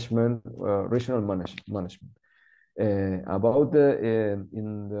management, regional management. About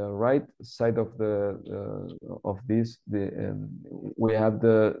in the right side of this, we have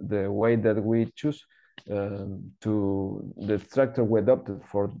the way that we choose to the structure we adopted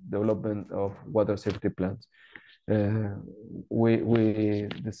for development of water safety plans. We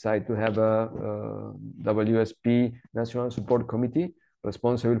decide to have a WSP National Support Committee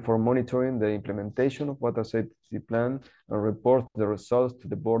responsible for monitoring the implementation of water safety plan and report the results to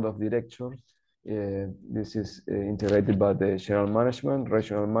the board of directors. This is integrated by the general management,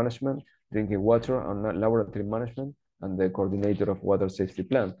 regional management, drinking water and laboratory management, and the coordinator of water safety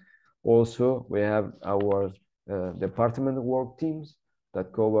plan. Also, we have our department work teams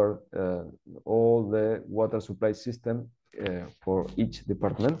that cover all the water supply system for each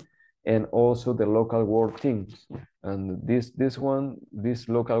department, and also the local work teams. And these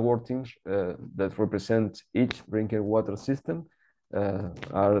local work teams that represent each drinking water system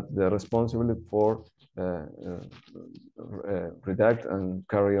are the responsibility for redact and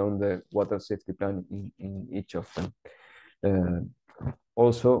carry on the water safety plan in each of them.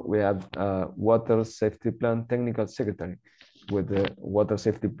 Also, we have a water safety plan technical secretary with the water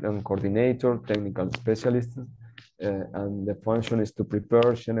safety plan coordinator, technical specialist, and the function is to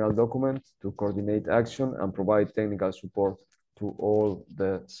prepare general documents, to coordinate action, and provide technical support to all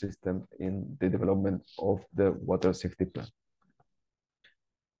the system in the development of the water safety plan.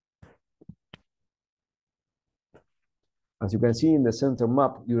 As you can see in the center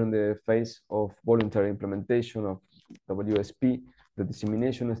map, during the phase of voluntary implementation of WSP, the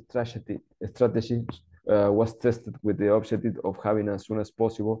dissemination strategy was tested with the objective of having as soon as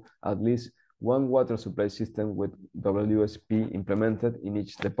possible at least one water supply system with WSP implemented in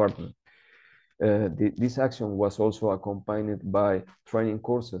each department. This action was also accompanied by training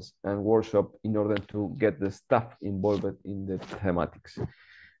courses and workshops in order to get the staff involved in the thematics.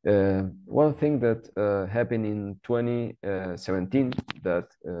 One thing that happened in 2017 that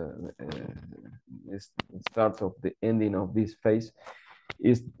is the start of the ending of this phase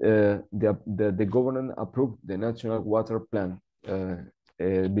is the government approved the national water plan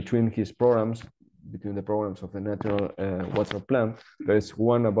between the programs of the national water plan. There is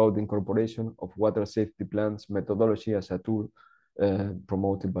one about the incorporation of water safety plans methodology as a tool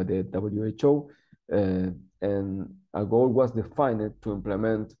promoted by the WHO. And a goal was defined to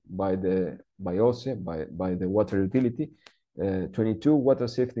implement by OSE, by the water utility, 22 water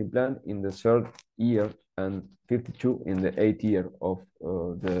safety plan in the third year and 52 in the 8th year of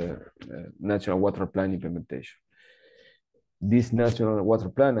the national water plan implementation. This national water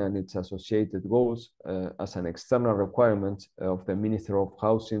plan and its associated goals as an external requirement of the Minister of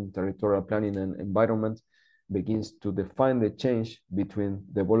Housing, Territorial Planning and Environment begins to define the change between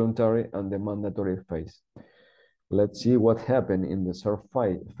the voluntary and the mandatory phase. Let's see what happened in the SURF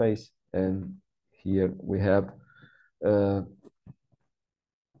phase. And here we have,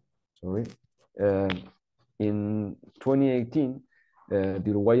 in 2018, the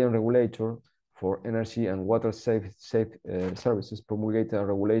Uruguayan regulator for energy and water services promulgated a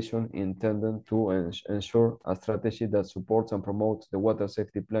regulation intended to ensure a strategy that supports and promotes the water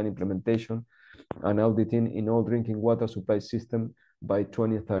safety plan implementation and auditing in all drinking water supply system by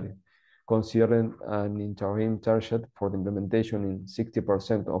 2030, considering an interim target for the implementation in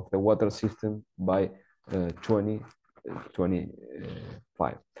 60% of the water system by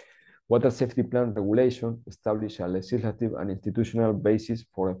 2025. Water Safety Plan regulation establishes a legislative and institutional basis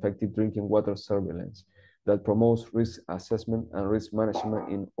for effective drinking water surveillance that promotes risk assessment and risk management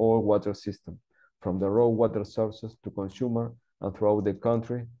in all water systems, from the raw water sources to consumer and throughout the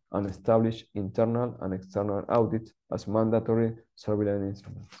country, and establish internal and external audits as mandatory surveillance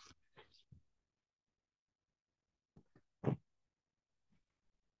instruments.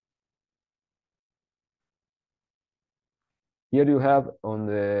 Here you have on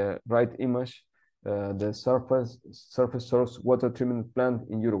the right image the surface source water treatment plant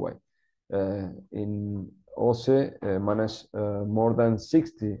in Uruguay. In OCE manage more than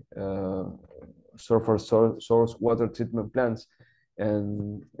 60 surface source water treatment plants,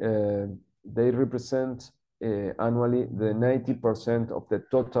 and they represent annually the 90% of the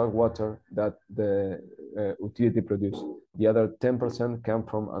total water that the utility produces. The other 10% come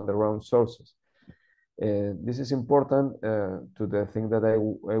from underground sources. This is important to the thing that I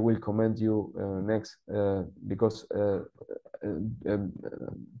will comment you next, because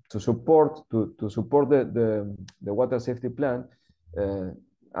to support the water safety plan,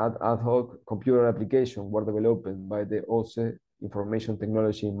 ad hoc computer applications were developed by the OCE Information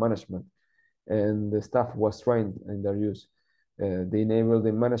Technology Management, and the staff was trained in their use. They enable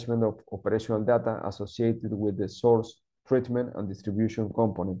the management of operational data associated with the source, treatment, and distribution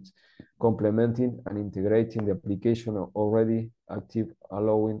components, complementing and integrating the application of already active,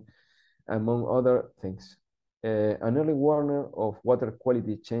 allowing, among other things. An early warner of water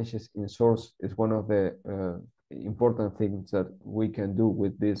quality changes in source is one of the important things that we can do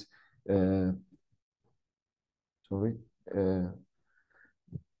with this.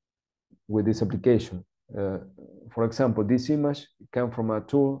 With this application. For example, this image came from a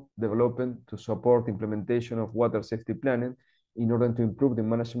tool developed to support implementation of water safety planning in order to improve the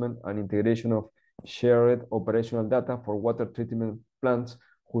management and integration of shared operational data for water treatment plants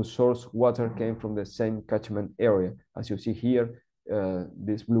whose source water came from the same catchment area. As you see here,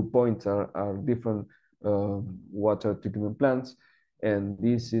 these blue points are different water treatment plants, and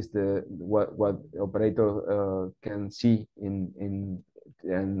this is what operator can see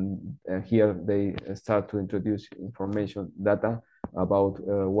and here they start to introduce information data about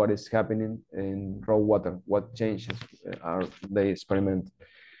what is happening in raw water, what changes are they experiment.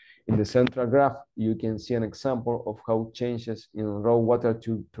 In the central graph, you can see an example of how changes in raw water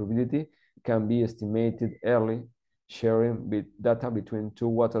turbidity can be estimated early, sharing data between two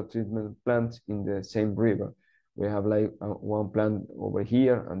water treatment plants in the same river. We have like one plant over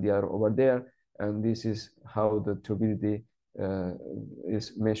here and the other over there, and this is how the turbidity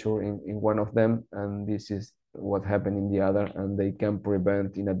is measured in one of them, and this is what happened in the other, and they can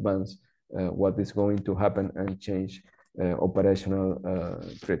prevent in advance what is going to happen and change operational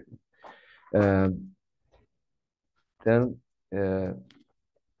treatment. Then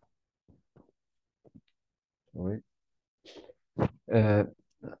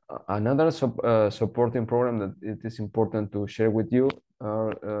another supporting program that it is important to share with you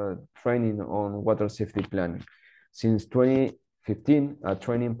are training on water safety planning. Since 2015, a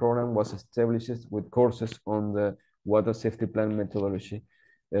training program was established with courses on the water safety plan methodology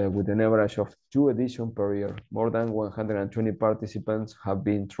with an average of 2 editions per year. More than 120 participants have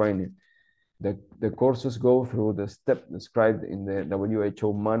been trained. The courses go through the steps described in the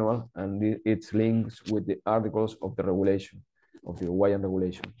WHO manual, and its links with the articles of the regulation, of the Uruguayan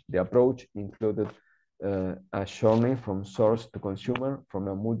regulation. The approach included a journey from source to consumer from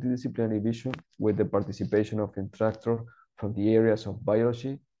a multidisciplinary vision with the participation of instructors from the areas of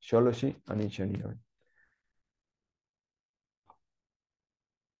biology, geology, and engineering.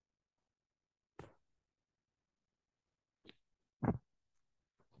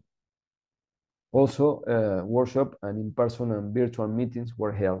 Also, workshop and in-person and virtual meetings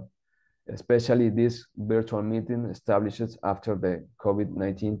were held, especially this virtual meeting established after the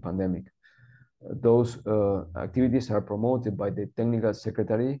COVID-19 pandemic. Those activities are promoted by the technical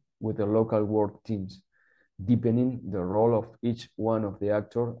secretary with the local work teams, deepening the role of each one of the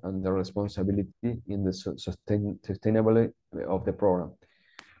actors and the responsibility in the sustainability of the program.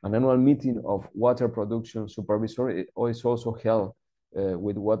 An annual meeting of water production supervisor is also held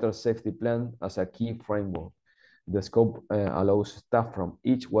with water safety plan as a key framework. The scope allows staff from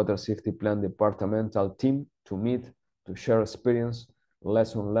each water safety plan departmental team to meet, to share experience,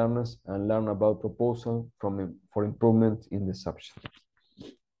 lesson learned, and learn about proposals for improvement in the subject.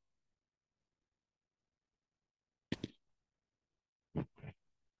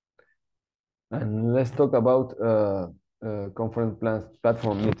 And let's talk about conference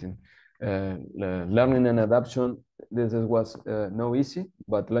platform meeting. Learning and adoption, this was no easy,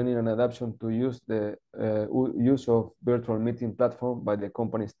 but learning and adoption to use the use of virtual meeting platform by the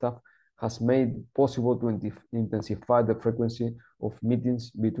company staff has made possible to intensify the frequency of meetings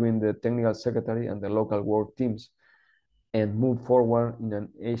between the technical secretary and the local work teams and move forward in an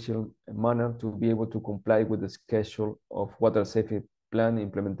agile manner to be able to comply with the schedule of water safety plan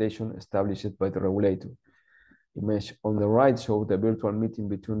implementation established by the regulator. Image on the right shows the virtual meeting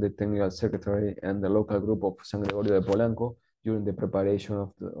between the technical secretary and the local group of San Gregorio de Polanco during the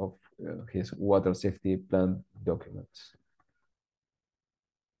preparation of his water safety plan documents.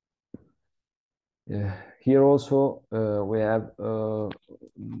 Here also we have a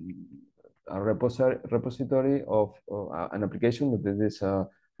repository of an application that is a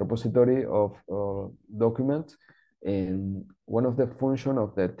repository of documents. And one of the functions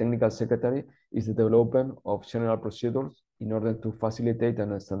of the technical secretary is the development of general procedures in order to facilitate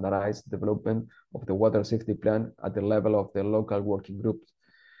and standardize development of the water safety plan at the level of the local working groups.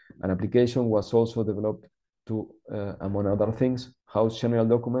 An application was also developed to, among other things, house general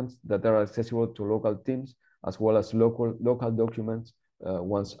documents that are accessible to local teams, as well as local documents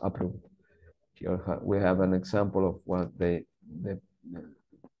once approved. Here we have an example of what the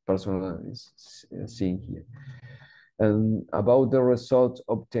person is seeing here. And about the results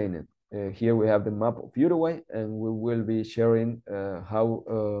obtained, here we have the map of Uruguay, and we will be sharing how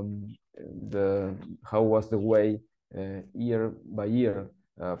was the way year by year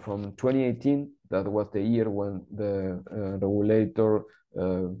from 2018. That was the year when the regulator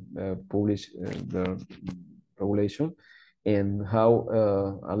published the regulation, and how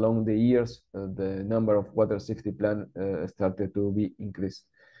along the years the number of water safety plan started to be increased.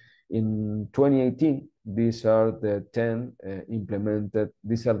 In 2018, these are the 10 implemented,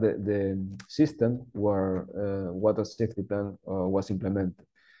 these are the system where water safety plan was implemented.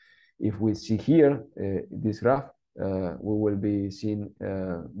 If we see here, this graph, we will be seeing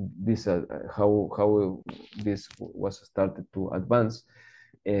this how this was started to advance.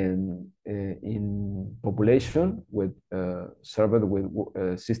 And in population with served with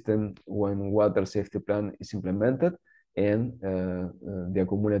system when water safety plan is implemented, and the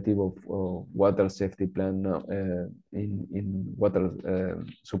accumulative of water safety plan in water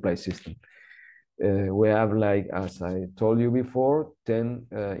supply system. We have, like, as I told you before, 10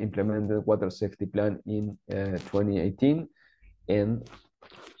 implemented water safety plan in 2018, and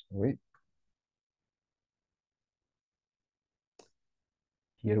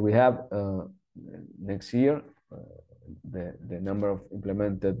here we have next year the number of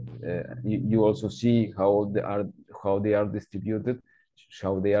implemented. You also see how they are distributed,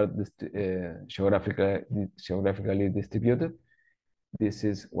 how they are geographically distributed. This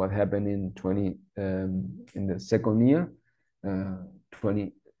is what happened in in the second year,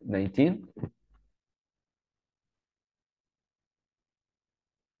 2019.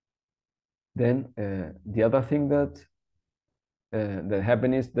 Then the other thing that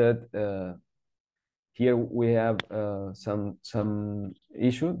happened is that here we have some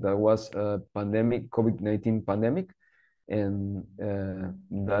issue that was a pandemic, COVID-19 pandemic, and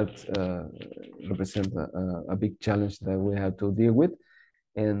that represents a big challenge that we have to deal with.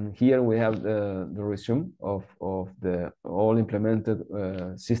 And here we have the resume of the all implemented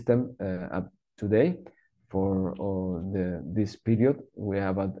system up today for this period. We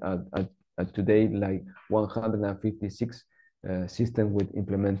have at today like 156 system with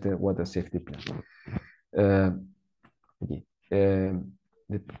implemented water safety plan.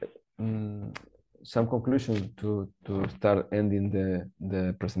 Some conclusion to start ending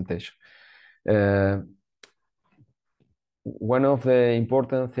the presentation. One of the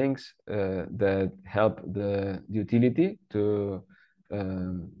important things that help the utility to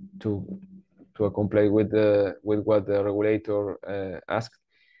comply with what the regulator asked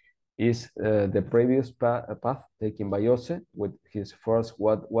is the previous path taken by OSE with his first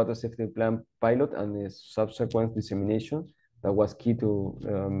water safety plan pilot and his subsequent dissemination that was key to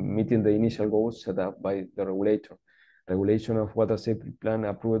meeting the initial goals set up by the regulator. Regulation of water safety plan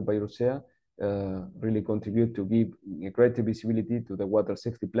approved by RUSEA really contribute to give greater visibility to the water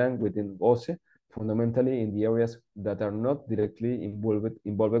safety plan within OSE, fundamentally in the areas that are not directly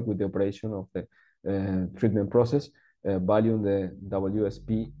involved with the operation of the treatment process, valuing the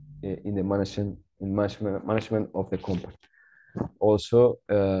WSP in the management of the company. Also,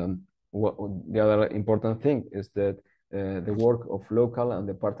 the other important thing is that the work of local and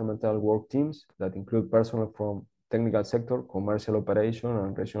departmental work teams that include personnel from technical sector, commercial operation,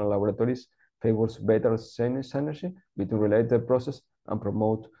 and regional laboratories favors better synergy between related processes and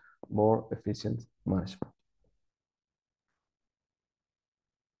promote more efficient management.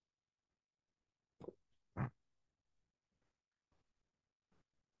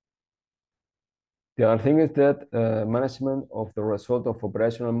 The other thing is that management of the result of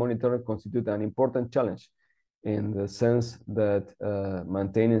operational monitoring constitutes an important challenge in the sense that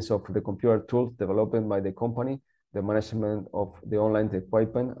maintenance of the computer tools developed by the company, the management of the online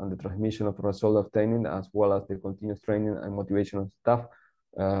equipment, and the transmission of result obtaining, as well as the continuous training and motivation of staff,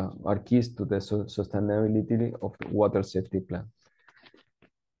 are keys to the sustainability of the water safety plan.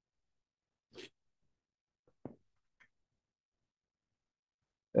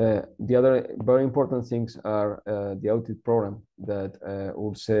 The other very important things are the audit program that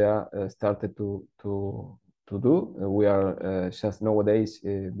URSEA started to do. We are just nowadays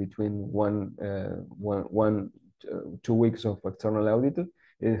between 2 weeks of external audit.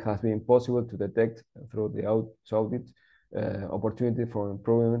 It has been possible to detect through the audit opportunity for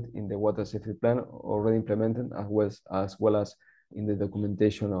improvement in the water safety plan already implemented, as well as in the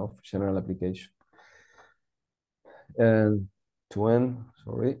documentation of general application. And to end,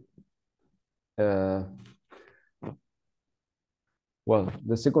 sorry. Well,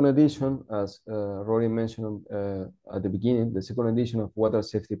 the second edition, as Rory mentioned at the beginning, the second edition of Water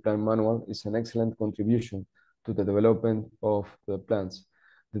Safety Plan Manual is an excellent contribution to the development of the plans.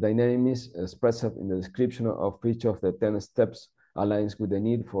 The dynamics expressed in the description of each of the 10 steps aligns with the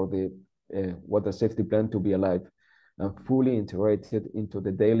need for the water safety plan to be alive and fully integrated into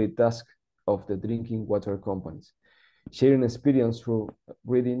the daily task of the drinking water companies. Sharing experience through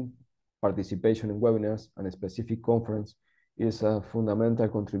reading, participation in webinars, and a specific conference is a fundamental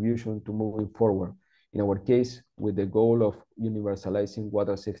contribution to moving forward. In our case, with the goal of universalizing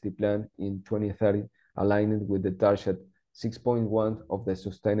water safety plan in 2030, aligned with the target 6.1 of the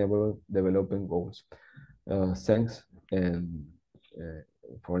Sustainable Development Goals. Thanks, and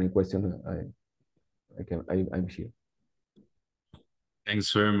for any question, I'm here.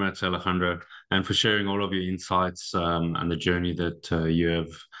 Thanks very much, Alejandro, and for sharing all of your insights and the journey that you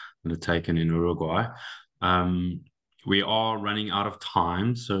have undertaken in Uruguay. We are running out of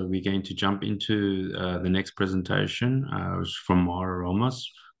time, so we're going to jump into the next presentation from Mara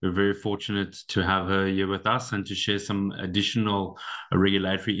Ramos. We're very fortunate to have her here with us and to share some additional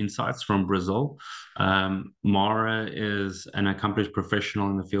regulatory insights from Brazil. Mara is an accomplished professional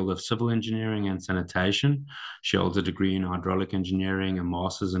in the field of civil engineering and sanitation. She holds a degree in hydraulic engineering, a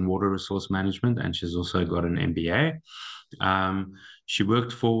master's in water resource management, and she's also got an MBA. She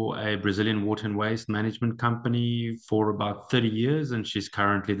worked for a Brazilian water and waste management company for about 30 years, and she's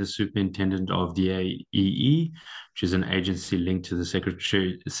currently the superintendent of the AEE, which is an agency linked to the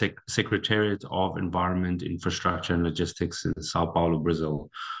Secretariat of Environment, Infrastructure and Logistics in Sao Paulo, Brazil.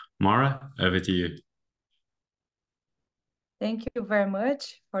 Mara, over to you. Thank you very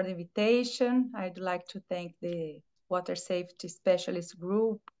much for the invitation. I'd like to thank the Water Safety Specialist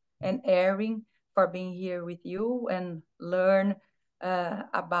Group and Erin for being here with you and learn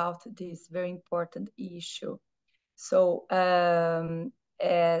about this very important issue. So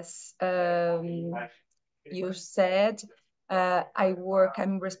as you said,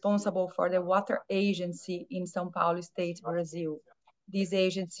 I'm responsible for the water agency in São Paulo State, Brazil. This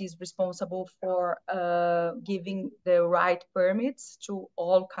agency is responsible for giving the right permits to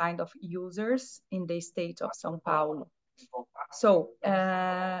all kinds of users in the state of São Paulo. So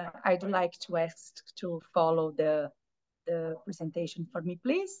I'd like to ask to follow the presentation for me,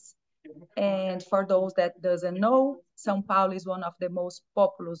 please. And for those that doesn't know, São Paulo is one of the most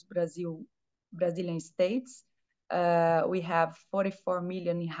populous Brazilian states. We have 44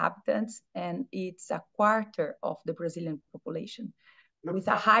 million inhabitants, and it's a quarter of the Brazilian population. With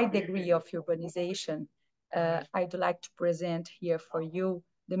a high degree of urbanization, I'd like to present here for you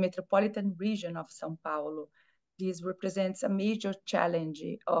the metropolitan region of São Paulo. This represents a major challenge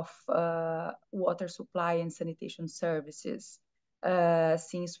of water supply and sanitation services,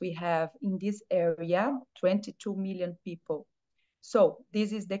 since we have in this area 22 million people. So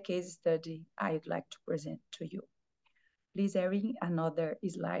this is the case study I'd like to present to you. Please, Erin, another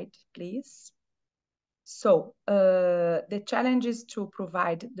slide, please. So the challenge is to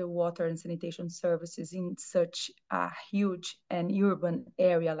provide the water and sanitation services in such a huge and urban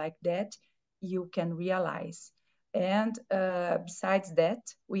area like that, you can realize. And besides that,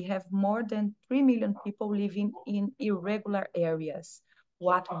 we have more than 3 million people living in irregular areas,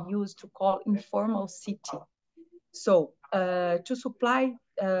 what we used to call informal city. So to supply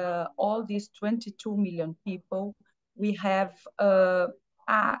all these 22 million people, we have a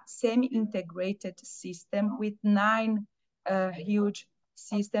semi-integrated system with 9 huge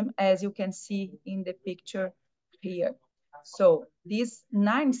systems, as you can see in the picture here. So these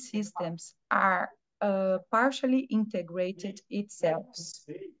 9 systems are partially integrated itself,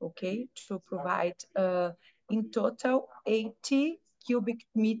 okay, to provide in total 80 cubic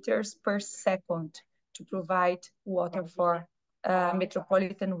meters per second to provide water for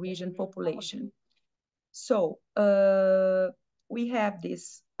metropolitan region population. So we have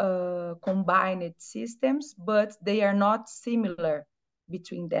these combined systems, but they are not similar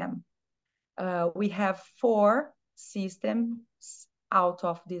between them. We have 4 systems out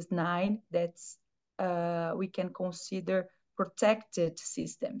of these 9 that we can consider protected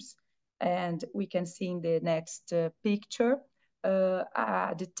systems. And we can see in the next picture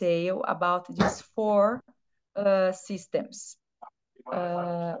a detail about these 4 systems.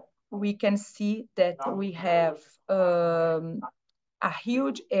 We can see that we have a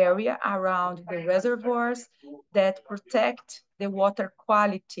huge area around the reservoirs that protect the water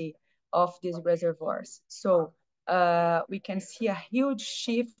quality of these reservoirs. So we can see a huge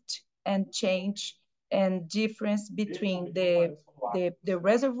shift and change and difference between the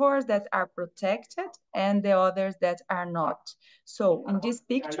reservoirs that are protected and the others that are not. So in this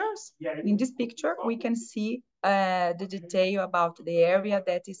picture, we can see the detail about the area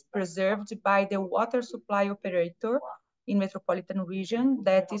that is preserved by the water supply operator in metropolitan region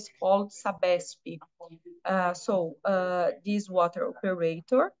that is called SABESP. This water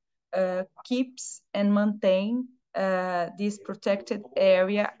operator keeps and maintain this protected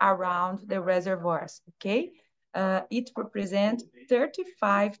area around the reservoirs, okay? It represents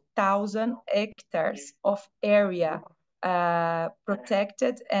 35,000 hectares of area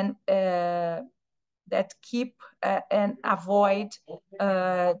protected and that keep and avoid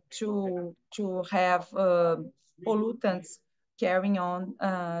to have pollutants carrying on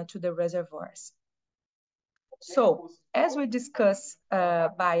to the reservoirs. So, as we discussed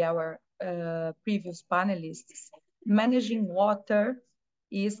by our previous panelists, managing water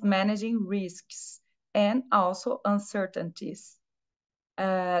is managing risks and also uncertainties.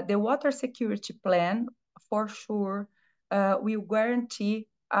 The water security plan, for sure, will guarantee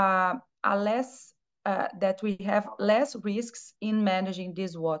that we have less risks in managing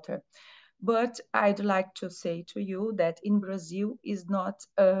this water. But I'd like to say to you that in Brazil is not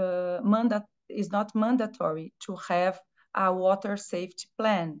mandatory to have a water safety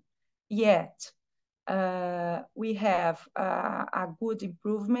plan yet. We have a good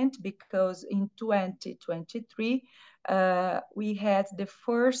improvement because in 2023, we had the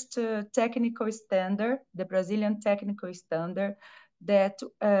first technical standard, the Brazilian technical standard, that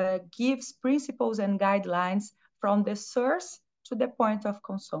gives principles and guidelines from the source to the point of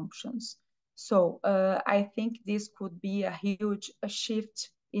consumptions. So I think this could be a huge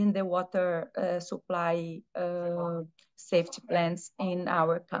shift in the water supply safety plans in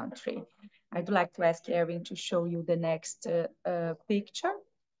our country. I'd like to ask Erin to show you the next picture.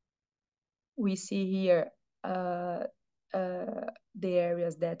 We see here the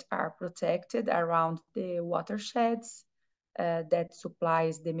areas that are protected around the watersheds that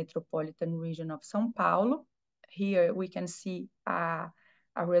supplies the metropolitan region of São Paulo. Here we can see a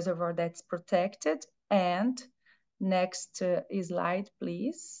reservoir that's protected. And next slide,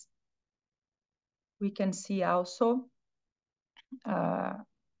 please. We can see also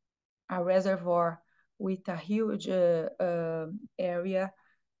a reservoir with a huge area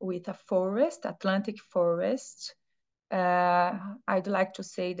with a forest, Atlantic forest. I'd like to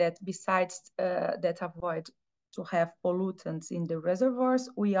say that besides that avoid to have pollutants in the reservoirs,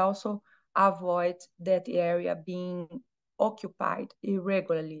 we also avoid that area being occupied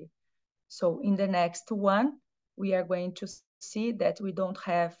irregularly. So in the next one, we are going to see that we don't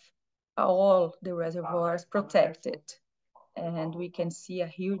have all the reservoirs protected, and we can see a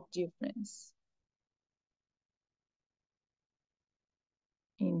huge difference.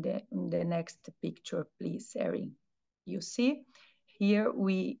 In the next picture, please, Erin. You see, here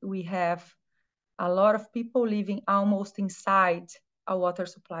we have a lot of people living almost inside a water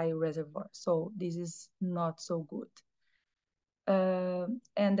supply reservoir. So this is not so good.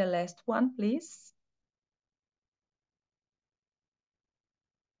 And the last one, please.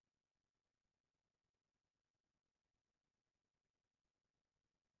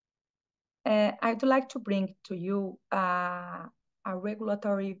 I'd like to bring to you a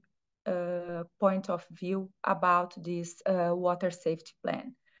regulatory point of view about this water safety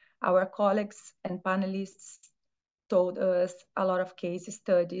plan. Our colleagues and panelists told us a lot of case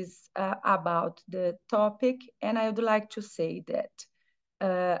studies about the topic, and I would like to say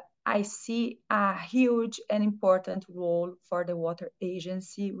that I see a huge and important role for the water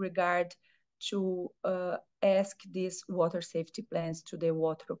agency regard to ask these water safety plans to the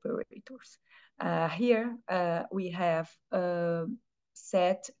water operators. Here we have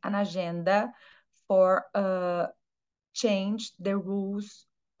set an agenda for change the rules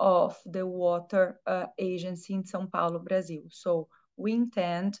of the water agency in São Paulo, Brazil. So we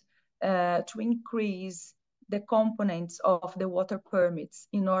intend to increase the components of the water permits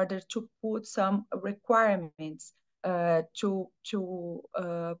in order to put some requirements to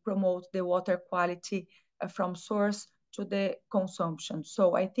promote the water quality from source to the consumption.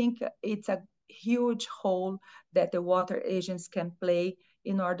 So I think it's a huge role that the water agents can play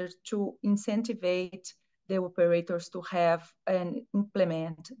in order to incentivize the operators to have and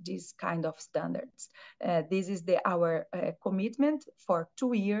implement these kind of standards. This is our commitment for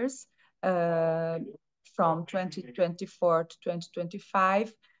 2 years from 2024 to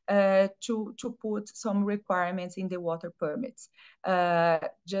 2025 to put some requirements in the water permits.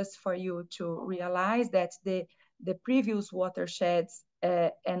 Just for you to realize that the previous watersheds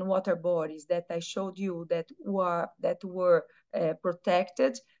and water bodies that I showed you that were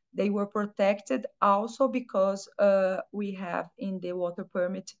protected, they were protected also because we have in the water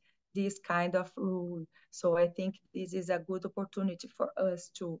permit this kind of rule. So I think this is a good opportunity for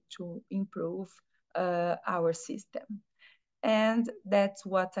us to improve our system. And that's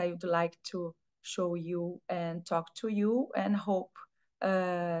what I would like to show you and talk to you, and hope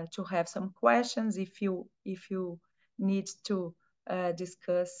to have some questions if you need to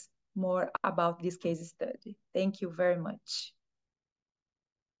discuss more about this case study. Thank you very much.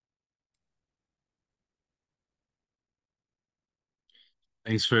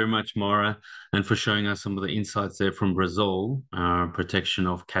 Thanks very much, Mara, and for showing us some of the insights there from Brazil. Protection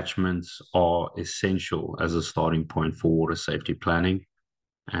of catchments are essential as a starting point for water safety planning,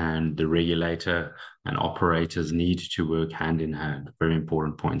 and the regulator and operators need to work hand in hand. Very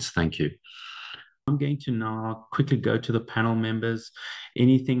important points. Thank you. I'm going to now quickly go to the panel members.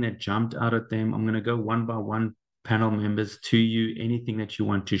 Anything that jumped out at them, I'm going to go one by one. Panel members, to you, anything that you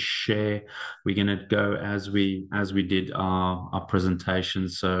want to share. We're going to go as we did our presentation.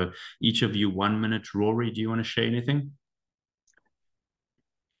 So each of you 1 minute. Rory, do you want to share anything?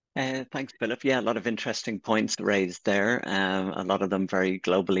 Thanks, Philip. Yeah, a lot of interesting points raised there. A lot of them very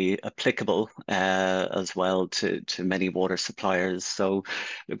globally applicable as well to many water suppliers. So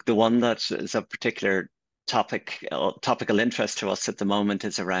look, the one that is of particular topical interest to us at the moment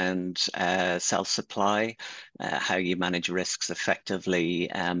is around self-supply, how you manage risks effectively.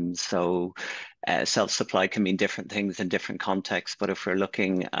 So self-supply can mean different things in different contexts, but if we're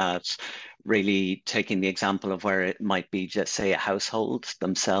looking at really taking the example of where it might be just say a household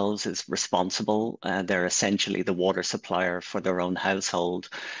themselves is responsible, they're essentially the water supplier for their own household.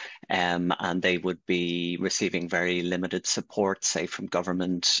 And they would be receiving very limited support, say from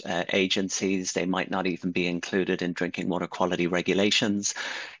government agencies. They might not even be included in drinking water quality regulations.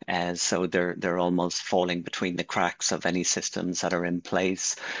 So they're almost falling between the cracks of any systems that are in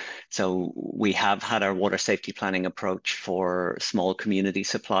place. So we have had our water safety planning approach for small community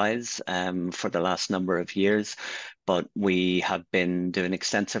supplies for the last number of years, but we have been doing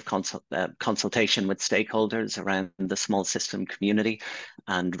extensive consultation with stakeholders around the small system community,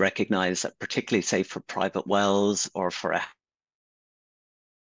 and recognize that particularly say for private wells or for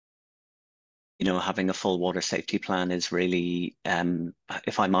having a full water safety plan is really,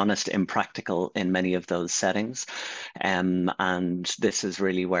 if I'm honest, impractical in many of those settings. And this is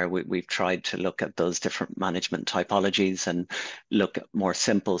really where we've tried to look at those different management typologies and look at more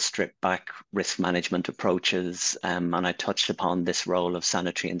simple, stripped back risk management approaches. And I touched upon this role of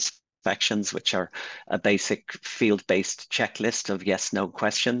sanitary inspections, which are a basic field-based checklist of yes/no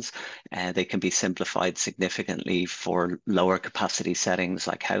questions. They can be simplified significantly for lower capacity settings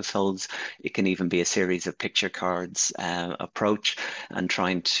like households. It can even be a series of picture cards approach, and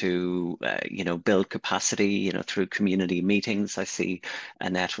trying to build capacity through community meetings. I see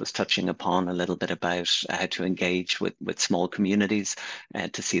Annette was touching upon a little bit about how to engage with small communities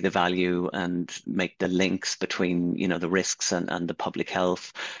to see the value and make the links between the risks and the public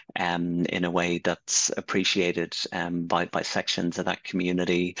health in a way that's appreciated by sections of that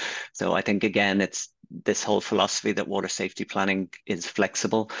community. So I think, again, it's this whole philosophy that water safety planning is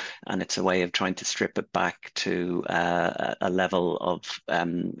flexible, and it's a way of trying to strip it back to a level of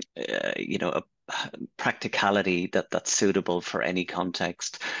a practicality that's suitable for any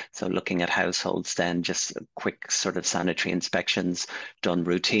context. So looking at households, then just quick sort of sanitary inspections done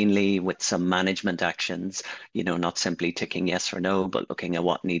routinely with some management actions, not simply ticking yes or no, but looking at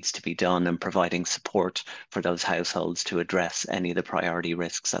what needs to be done and providing support for those households to address any of the priority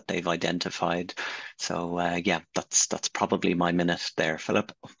risks that they've identified. So yeah, that's probably my minute there,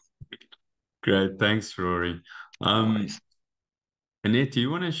 Philip. Great, thanks, Rory. No worries. Annette, do you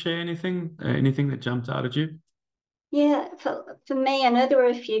want to share anything that jumped out at you? Yeah, for me, I know there were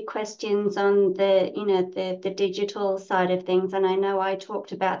a few questions on the digital side of things, and I know I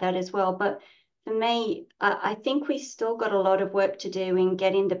talked about that as well. But for me, I think we still got a lot of work to do in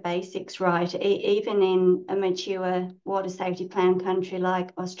getting the basics right, even in a mature water safety plan country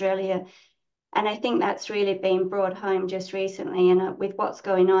like Australia. And I think that's really been brought home just recently, and with what's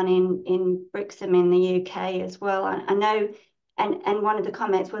going on in Brixham in the UK as well. I know, and one of the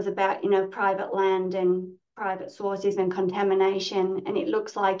comments was about private land and private sources and contamination, and it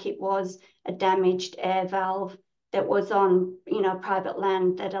looks like it was a damaged air valve that was on private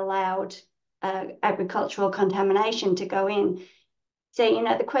land that allowed agricultural contamination to go in. So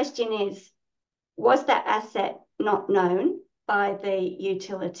the question is, was that asset not known by the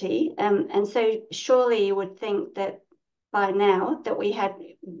utility? And so surely you would think that by now that we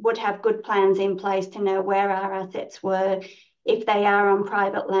would have good plans in place to know where our assets were. If they are on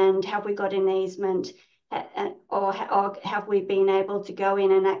private land, have we got an easement? Or have we been able to go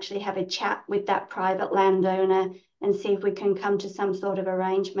in and actually have a chat with that private landowner and see if we can come to some sort of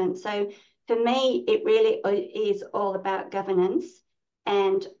arrangement? So for me, it really is all about governance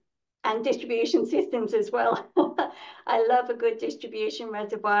and distribution systems as well. I love a good distribution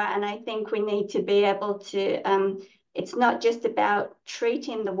reservoir, and I think we need to be able to, it's not just about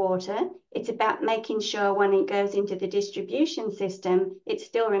treating the water, it's about making sure when it goes into the distribution system, it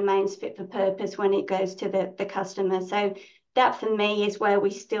still remains fit for purpose when it goes to the customer. So that for me is where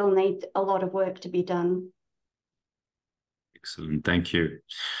we still need a lot of work to be done. Excellent, thank you.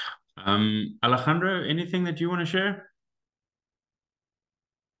 Alejandro, anything that you want to share?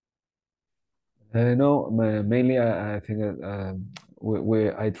 No, mainly I think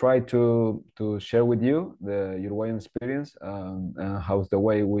that I try to share with you the Uruguayan experience, and how's the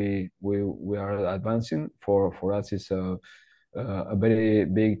way we are advancing. For us, it's a very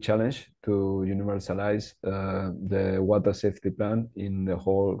big challenge to universalize the water safety plan in the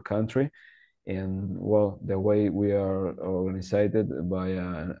whole country. And well, the way we are organized by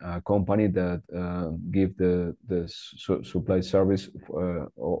a company that give the supply service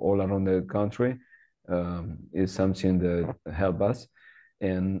all around the country is something that help us.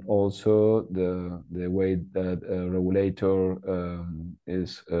 And also the way that a regulator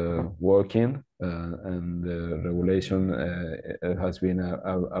is working, and the regulation has been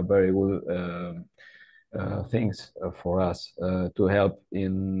a very good things for us to help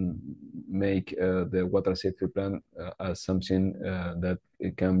in make the water safety plan as something that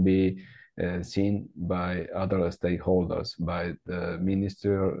it can be seen by other stakeholders, by the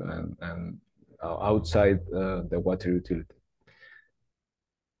minister and outside the water utility.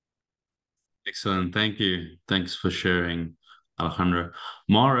 Excellent, thank you. Thanks for sharing, Alejandro.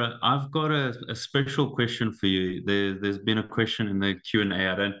 Mara, I've got a special question for you. There's been a question in the Q&A.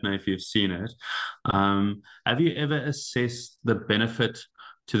 I don't know if you've seen it. Have you ever assessed the benefit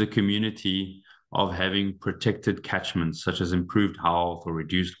to the community of having protected catchments, such as improved health or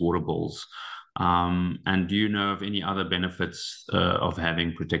reduced water bills? And do you know of any other benefits of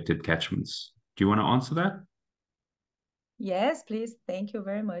having protected catchments? Do you want to answer that? Yes, please. Thank you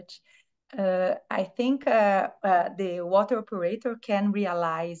very much. I think the water operator can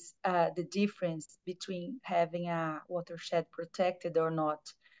realize the difference between having a watershed protected or not,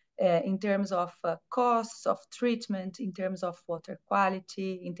 in terms of costs of treatment, in terms of water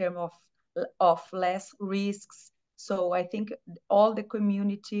quality, in terms of less risks. So I think all the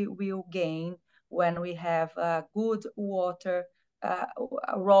community will gain when we have good water,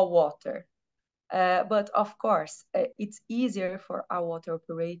 raw water. But of course, it's easier for a water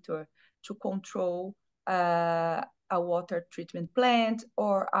operator to control a water treatment plant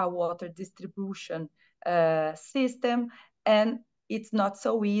or a water distribution system. And it's not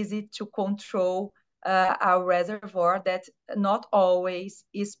so easy to control a reservoir that not always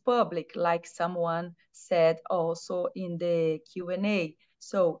is public, like someone said also in the Q&A.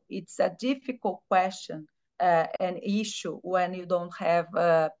 So it's a difficult question, an issue when you don't have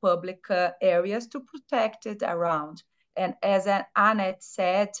public areas to protect it around. And as Annette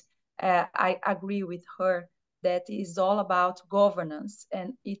said, I agree with her that is all about governance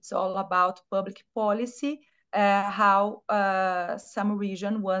and it's all about public policy, how some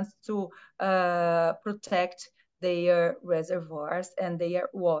region wants to protect their reservoirs and their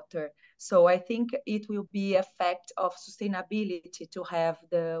water. So I think it will be a fact of sustainability to have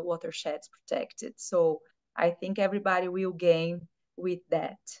the watersheds protected. So I think everybody will gain with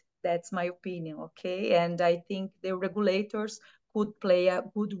that. That's my opinion, okay? And I think the regulators could play a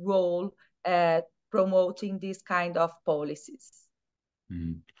good role at promoting these kind of policies.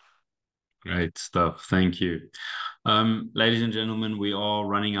 Great stuff. Thank you. Ladies and gentlemen, we are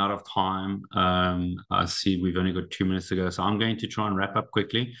running out of time. I see we've only got 2 minutes to go, so I'm going to try and wrap up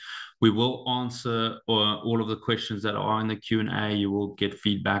quickly. We will answer all of the questions that are in the Q&A. You will get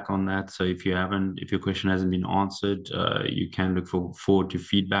feedback on that. So if your question hasn't been answered, you can look forward to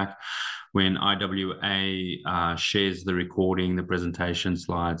feedback when IWA shares the recording, the presentation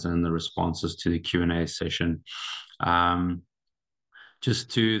slides, and the responses to the Q&A session.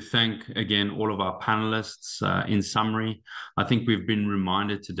 Just to thank again all of our panelists. In summary, I think we've been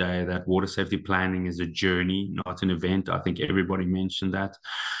reminded today that water safety planning is a journey, not an event. I think everybody mentioned that.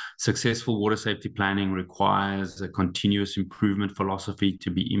 Successful water safety planning requires a continuous improvement philosophy to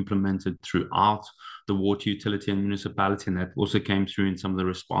be implemented throughout the water utility and municipality, and that also came through in some of the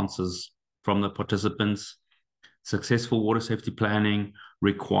responses from the participants. Successful water safety planning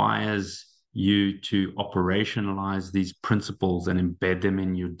requires you to operationalize these principles and embed them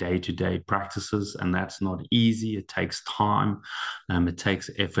in your day-to-day practices, and that's not easy. It takes time, it takes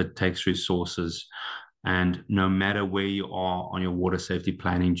effort, it takes resources, and no matter where you are on your water safety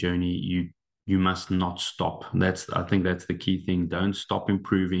planning journey, you must not stop. I think that's the key thing. Don't stop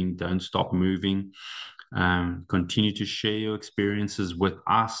improving, don't stop moving. Continue to share your experiences with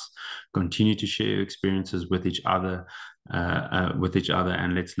us, continue to share your experiences with each other,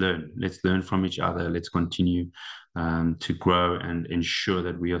 and let's learn from each other. Let's continue to grow and ensure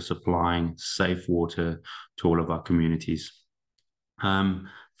that we are supplying safe water to all of our communities.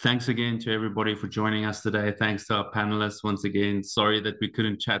 Thanks again to everybody for joining us today. Thanks to our panelists once again. Sorry that we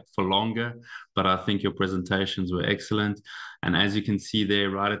couldn't chat for longer, but I think your presentations were excellent. And as you can see there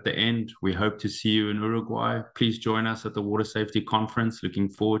right at the end, we hope to see you in Uruguay. Please join us at the Water Safety Conference. Looking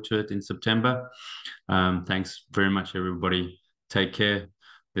forward to it in September. Thanks very much, everybody. Take care.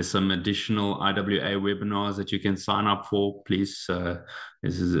 There's some additional IWA webinars that you can sign up for. Please,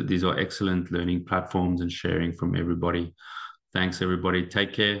 these are excellent learning platforms and sharing from everybody. Thanks, everybody.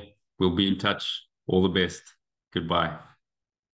 Take care. We'll be in touch. All the best. Goodbye.